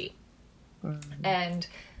energy, and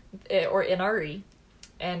or NRE.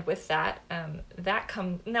 And with that,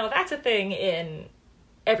 that's a thing in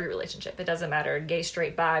every relationship. It doesn't matter, gay,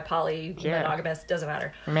 straight, bi, poly, monogamous, doesn't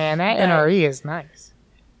matter. Man, that NRE is nice.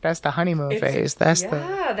 That's the honeymoon phase. That's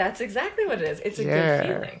exactly what it is. It's a good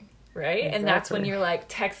feeling, right? Exactly. And that's when you're like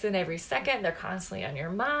texting every second. They're constantly on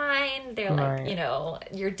your mind. They're like, you know,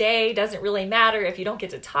 your day doesn't really matter if you don't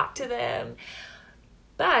get to talk to them.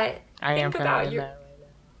 But think about your.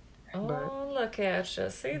 Oh, look at you!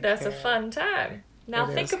 See, that's a fun time. Now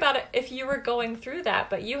think about it, if you were going through that,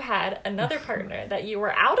 but you had another partner that you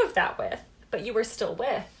were out of that with, but you were still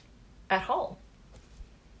with at home.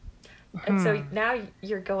 And so now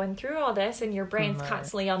you're going through all this and your brain's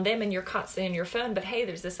constantly on them and you're constantly on your phone, but hey,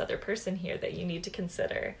 there's this other person here that you need to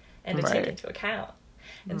consider and to take into account.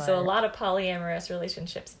 And so a lot of polyamorous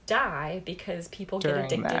relationships die because people get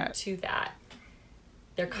addicted to that.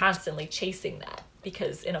 They're constantly chasing that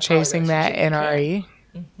because in a chasing that NRE.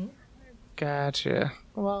 Mm-hmm. Gotcha.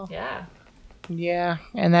 Well, yeah,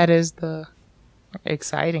 and that is the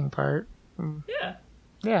exciting part.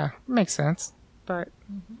 Yeah, makes sense. But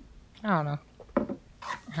I don't know.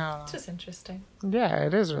 It's just interesting. Yeah,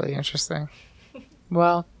 it is really interesting.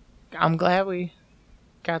 Well, I'm glad we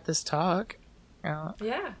got this talk.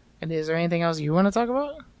 Yeah. And is there anything else you want to talk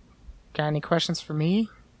about? Got any questions for me?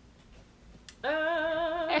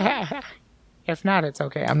 If not, it's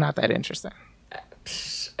okay. I'm not that interesting.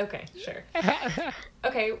 Okay, sure.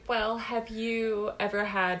 Okay, well, have you ever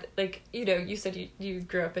had, like, you know, you said you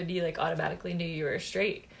grew up and you, like, automatically knew you were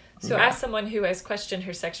straight. So as someone who has questioned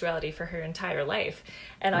her sexuality for her entire life,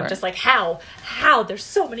 and I'm just like, how? There's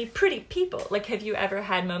so many pretty people. Like, have you ever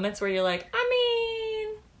had moments where you're like,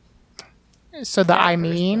 So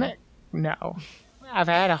no. I've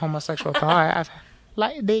had a homosexual thought. I've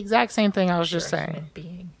like the exact same thing I was just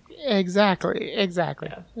saying. Exactly.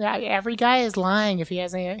 Yeah, every guy is lying if he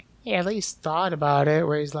hasn't at least thought about it,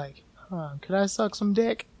 where he's like, could I suck some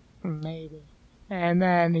dick? Maybe. And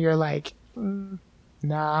then you're like, nah,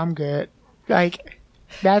 I'm good. Like,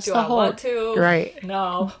 that's the whole... Do I want to? Right.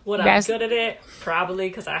 No. Would I be good at it? Probably,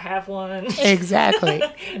 because I have one. Exactly.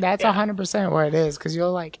 That's 100% what it is, because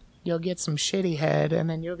you'll get some shitty head, and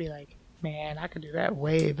then you'll be like, man, I could do that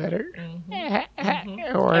way better.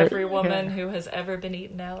 Or every woman who has ever been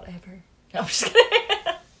eaten out, ever. No, I'm just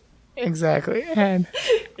kidding. Exactly. And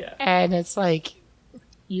it's like,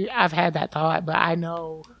 I've had that thought, but I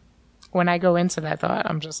know when I go into that thought,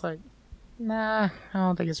 I'm just like, nah, I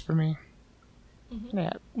don't think it's for me.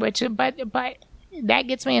 Yeah. But that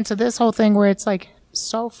gets me into this whole thing where it's like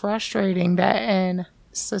so frustrating that in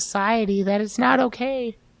society that it's not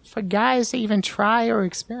okay for guys to even try or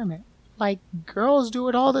experiment. Like, girls do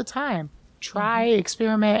it all the time. Try,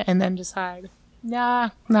 experiment, and then decide, nah,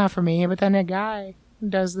 not for me. But then a guy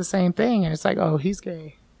does the same thing, and it's like, oh, he's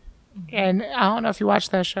gay. And I don't know if you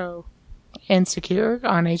watched that show, Insecure,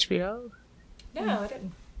 on HBO. No, I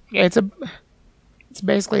didn't. It's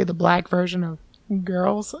basically the black version of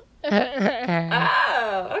Girls. Oh,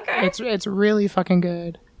 okay. It's really fucking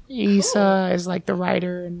good. Issa is like the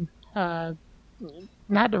writer and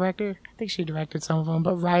not director. I think she directed some of them,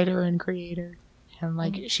 but writer and creator. And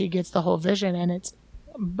like she gets the whole vision, and it's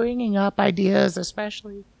bringing up ideas,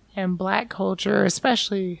 especially in black culture,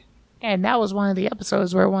 especially. And that was one of the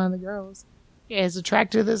episodes where one of the girls is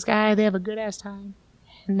attracted to this guy. They have a good ass time,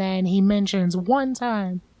 and then he mentions one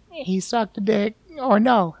time he sucked a dick, or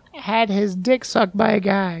no, had his dick sucked by a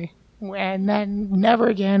guy, and then never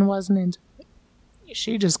again wasn't into it.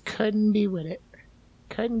 She just couldn't be with it.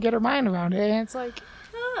 Couldn't get her mind around it. And it's like,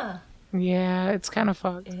 yeah, it's kind of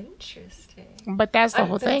fucked. Interesting. But that's the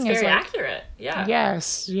whole thing. It's very like, accurate. Yeah.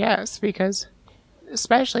 Yes, because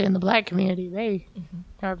especially in the black community, they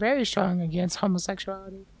are very strong against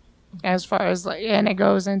homosexuality. As far as like, and it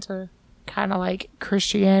goes into kind of like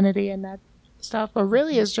Christianity and that stuff, but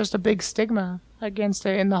really it's just a big stigma against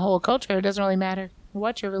it in the whole culture. It doesn't really matter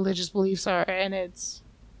what your religious beliefs are, and it's,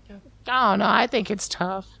 I don't know, I think it's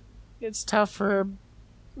tough. It's tough for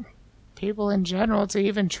people in general to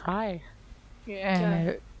even try.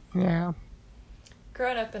 Yeah.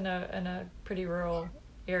 Growing up in a pretty rural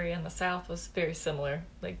area in the South was very similar.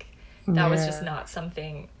 Like, that was just not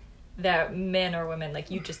something that men or women, like,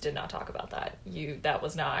 you just did not talk about that. That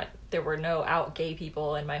was not, there were no out gay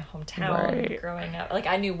people in my hometown growing up. Like,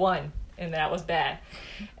 I knew one, and that was bad.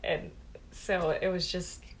 And so it was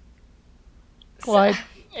just Well,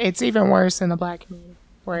 it's even worse in the black community,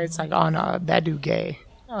 where it's like, oh no, that dude gay.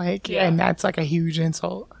 Like, and that's like a huge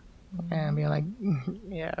insult. And being like,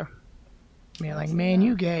 yeah. Being like, man,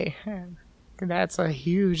 you gay. And that's a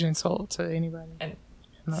huge insult to anybody. And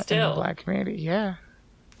in still. the black community. Yeah.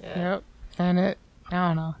 Yep. And I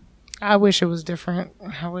don't know. I wish it was different.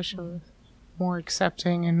 I wish it was more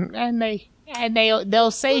accepting, and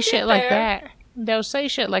they'll say shit like that. They'll say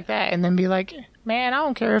shit like that and then be like, man, I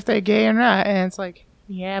don't care if they're gay or not. And it's like,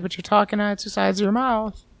 yeah, but you're talking out two sides of your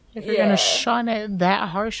mouth. If you're gonna shun it that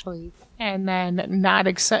harshly and then not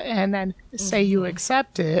accept, and then say you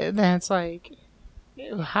accept it, then it's like,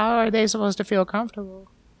 how are they supposed to feel comfortable?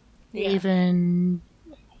 Even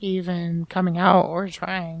coming out or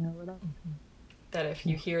trying or whatever. That if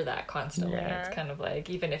you hear that constantly, it's kind of like,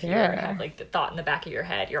 even if you have like the thought in the back of your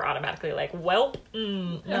head, you're automatically like, well,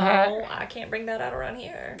 no, I can't bring that out around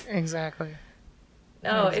here. Exactly.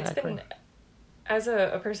 No, it's been, as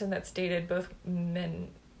a person that's dated both men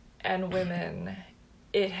and women,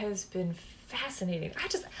 it has been fascinating. I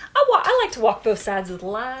like to walk both sides of the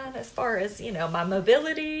line as far as, my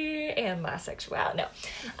mobility and my sexuality.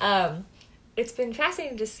 No. It's been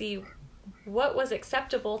fascinating to see what was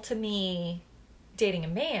acceptable to me dating a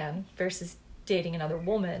man versus dating another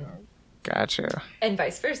woman. Gotcha. And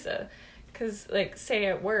vice versa. Because, like, say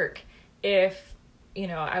at work, if,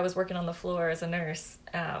 I was working on the floor as a nurse,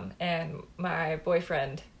 and my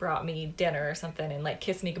boyfriend brought me dinner or something and, like,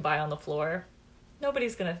 kissed me goodbye on the floor,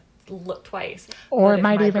 nobody's going to look twice. Or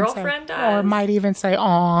might even say,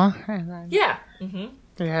 aw. Yeah. Mm-hmm.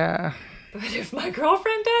 Yeah. But if my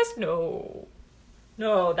girlfriend does, no,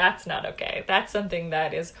 that's not okay. That's something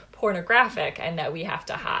that is pornographic and that we have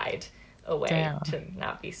to hide away to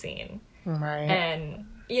not be seen. Right. And,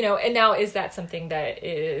 and now is that something that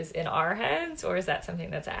is in our heads, or is that something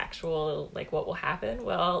that's actual, like, what will happen?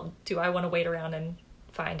 Well, do I want to wait around and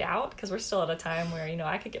find out? Because we're still at a time where,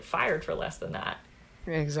 I could get fired for less than that.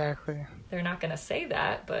 Exactly. They're not going to say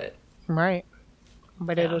that, but... Right.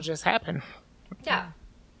 But it'll just happen. Yeah.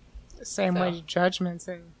 Same way judgments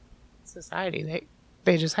in society,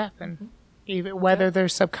 they just happen. Even whether they're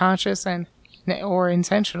subconscious or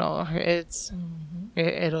intentional,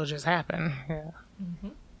 it'll just happen. Yeah. Mm-hmm.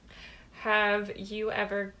 Have you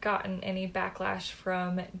ever gotten any backlash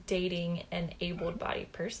from dating an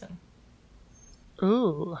able-bodied person?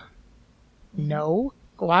 Ooh. No.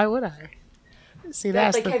 Why would I? See,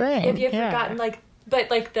 that's the thing. Have you ever gotten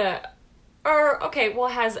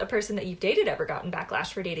has a person that you've dated ever gotten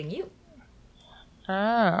backlash for dating you?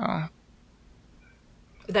 Oh.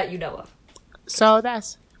 That you know of. So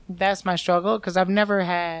that's my struggle, because I've never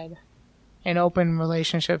had an open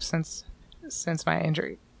relationship since my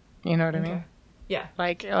injury. You know what I mean? Yeah.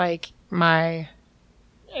 Like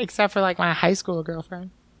except for like my high school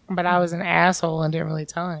girlfriend, but I was an asshole and didn't really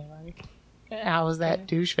tell anybody. I was that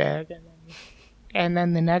douchebag, and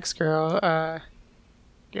then the next girl,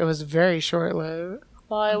 it was very short-lived.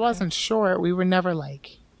 Well, it wasn't short. We were never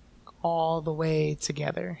like all the way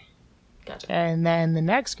together. Gotcha. And then the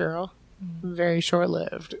next girl, very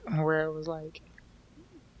short-lived, where it was like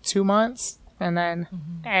 2 months, and then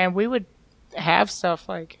and we would have stuff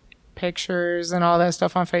like pictures and all that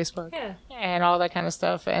stuff on Facebook, and all that kind of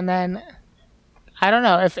stuff. And then I don't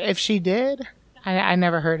know if she did, I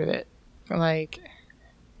never heard of it. Like,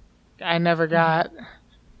 I never got.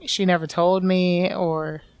 She never told me,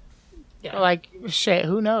 or like, shit.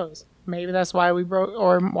 Who knows? Maybe that's why we broke,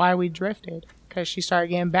 or why we drifted, because she started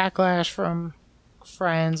getting backlash from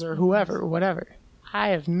friends or whoever, whatever. I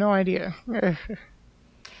have no idea.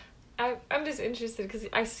 I'm just interested because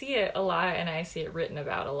I see it a lot, and I see it written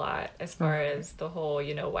about a lot as far as the whole,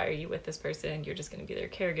 why are you with this person? You're just going to be their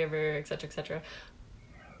caregiver, etc., etc.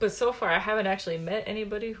 But so far, I haven't actually met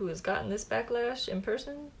anybody who has gotten this backlash in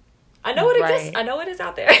person. I know it exists. I know it is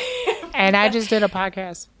out there. And I just did a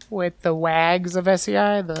podcast with the WAGs of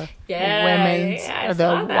SEI, the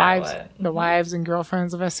wives and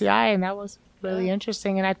girlfriends of SEI, and that was really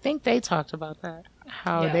interesting. And I think they talked about that,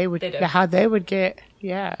 how they would get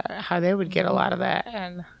a lot of that,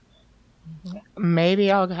 and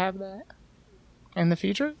maybe I'll have that in the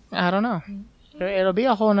future. I don't know. It'll be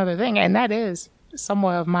a whole nother thing, and that is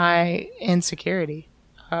somewhat of my insecurity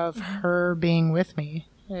of her being with me,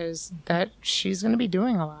 is that she's going to be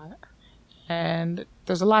doing a lot, and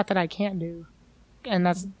there's a lot that I can't do, and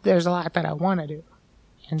there's a lot that I want to do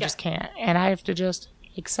and just can't, and I have to just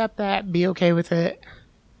accept that, be okay with it.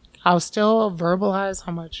 I'll still verbalize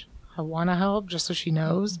how much I want to help, just so she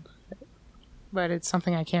knows, but it's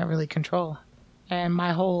something I can't really control. And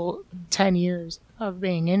my whole 10 years of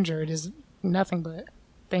being injured is nothing but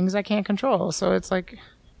things I can't control. So it's like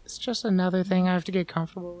it's just another thing I have to get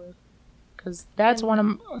comfortable with. Because that's one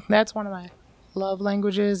of my love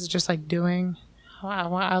languages, just like doing.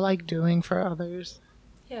 I like doing for others.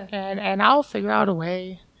 Yeah. And I'll figure out a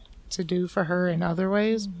way to do for her in other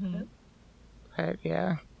ways. Mm-hmm. But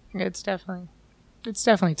yeah, it's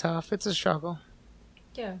definitely tough. It's a struggle.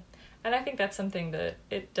 Yeah. And I think that's something that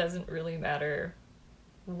it doesn't really matter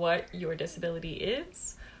what your disability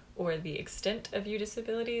is or the extent of your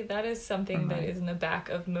disability. That is something that is in the back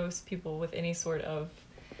of most people with any sort of,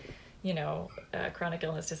 chronic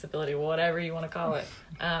illness, disability, whatever you want to call it.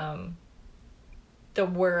 The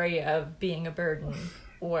worry of being a burden,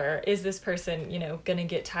 or is this person, going to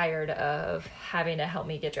get tired of having to help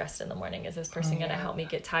me get dressed in the morning? Is this person going to help me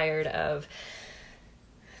get tired of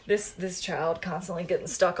this child constantly getting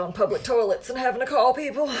stuck on public toilets and having to call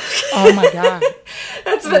people? Oh my God.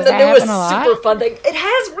 That's been the newest super fun thing. It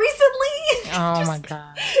has recently. Oh my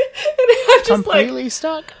God. I'm just completely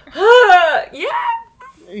stuck? Yeah.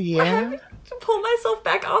 Yeah. To pull myself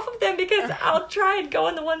back off of them because I'll try and go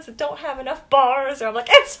on the ones that don't have enough bars, or I'm like,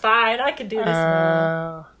 it's fine, I can do this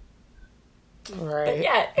now. Right. But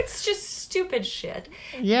yeah, it's just stupid shit.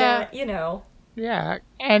 Yeah. That, Yeah,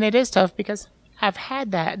 and it is tough because I've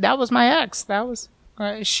had that. That was my ex. That was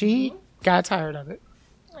she got tired of it.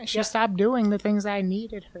 She stopped doing the things I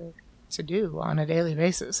needed her to do on a daily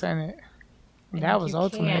basis, and that was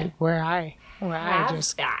ultimately where I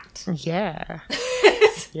just that. Yeah.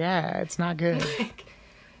 Yeah, it's not good.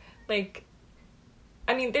 Like,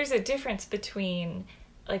 I mean, there's a difference between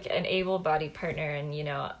like an able-bodied partner and,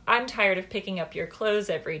 I'm tired of picking up your clothes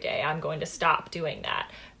every day, I'm going to stop doing that,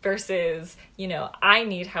 versus, I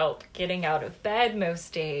need help getting out of bed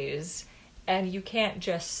most days, and you can't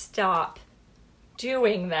just stop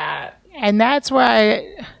doing that. And that's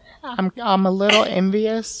why I'm a little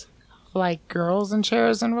envious of like girls in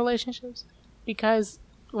chairs in relationships, because,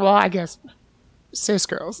 well, I guess cis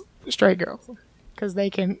girls, straight girls, because they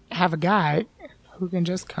can have a guy who can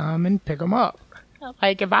just come and pick them up.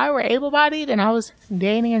 Like, if I were able-bodied and I was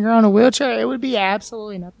dating a girl in a wheelchair, it would be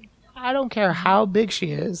absolutely nothing. I don't care how big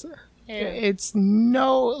she is. It's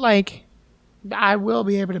no, like, I will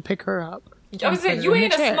be able to pick her up. I was saying, you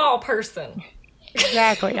ain't a small person.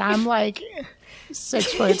 Exactly. I'm like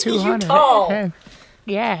 6'2", 200. You tall. And,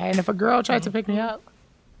 yeah, and if a girl tried to pick me up,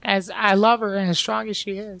 as I love her and as strong as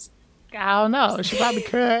she is, I don't know. She probably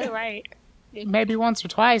could, right? Maybe once or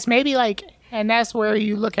twice. Maybe like, and that's where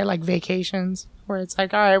you look at like vacations, where it's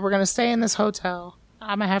like, all right, we're going to stay in this hotel.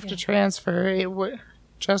 I'm going to have to transfer it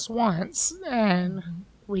just once, and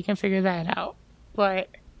we can figure that out. But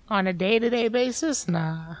on a day-to-day basis,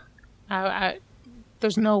 nah.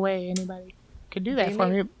 There's no way anybody could do that for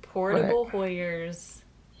me. Portable Hoyers.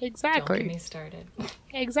 Exactly. Don't get me started.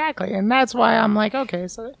 Exactly. And that's why I'm like, okay,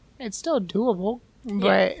 so it's still doable.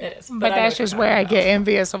 But, it is. But that's just where I get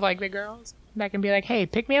envious of like the girls that can be like, hey,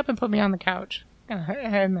 pick me up and put me on the couch.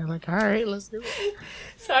 And they're like, all right, let's do it.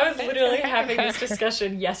 So I was literally having this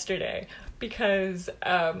discussion yesterday because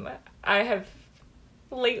I have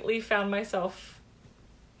lately found myself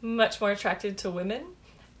much more attracted to women.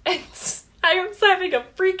 And I was having a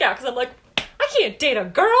freak out because I'm like, I can't date a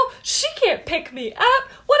girl. She can't pick me up.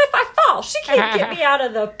 What if I fall? She can't get me out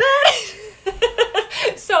of the bed.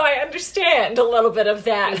 So I understand a little bit of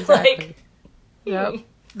that. Exactly. Like, yep.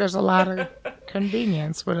 There's a lot of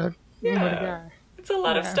convenience with a guy. It's a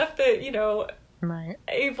lot of stuff that, right.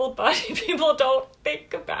 able-bodied people don't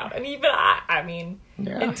think about. And even I mean,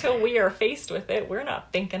 until we are faced with it, we're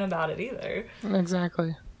not thinking about it either.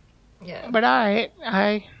 Exactly. Yeah. But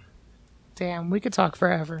damn, we could talk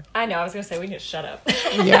forever. I know, I was going to say, we need to shut up.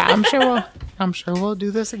 Yeah, I'm sure we'll do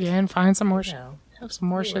this again, find some more have some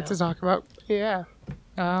more shit to talk about. Yeah.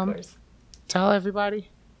 Of course. Tell everybody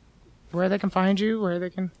where they can find you, where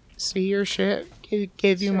they can see your shit,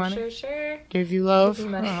 give you money. Sure. Give you love. Give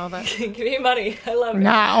me money. All that. Give me money. I love it.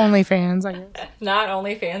 Not OnlyFans, I guess. Not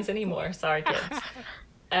OnlyFans anymore. Sorry, kids.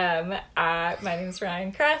 My name is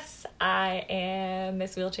Ryan Kress. I am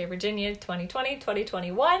Miss Wheelchair Virginia 2020,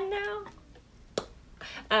 2021 now.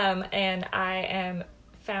 And I am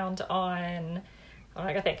found on,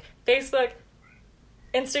 I gotta think, Facebook,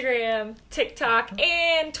 Instagram, TikTok,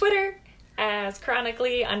 and Twitter as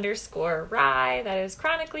chronically_Rye. That is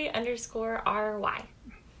chronically_RY.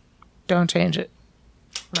 Don't change it.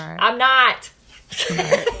 Right. I'm not.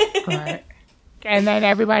 Right. And then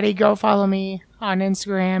everybody go follow me on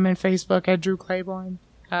Instagram and Facebook at Drew Claiborne.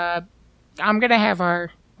 I'm going to have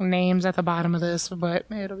our names at the bottom of this, but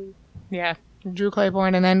it'll be, Drew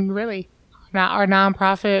Claiborne. And then really, our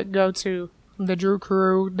nonprofit, go to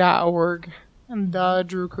thedrewcrew.org,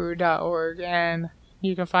 thedrewcrew.org, and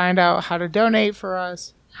you can find out how to donate for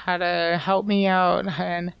us. how to help me out,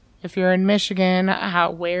 and if you're in Michigan,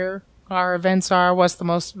 where our events are, what's the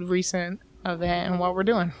most recent event, and what we're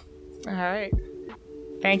doing. All right.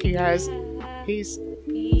 Thank you, guys. Peace.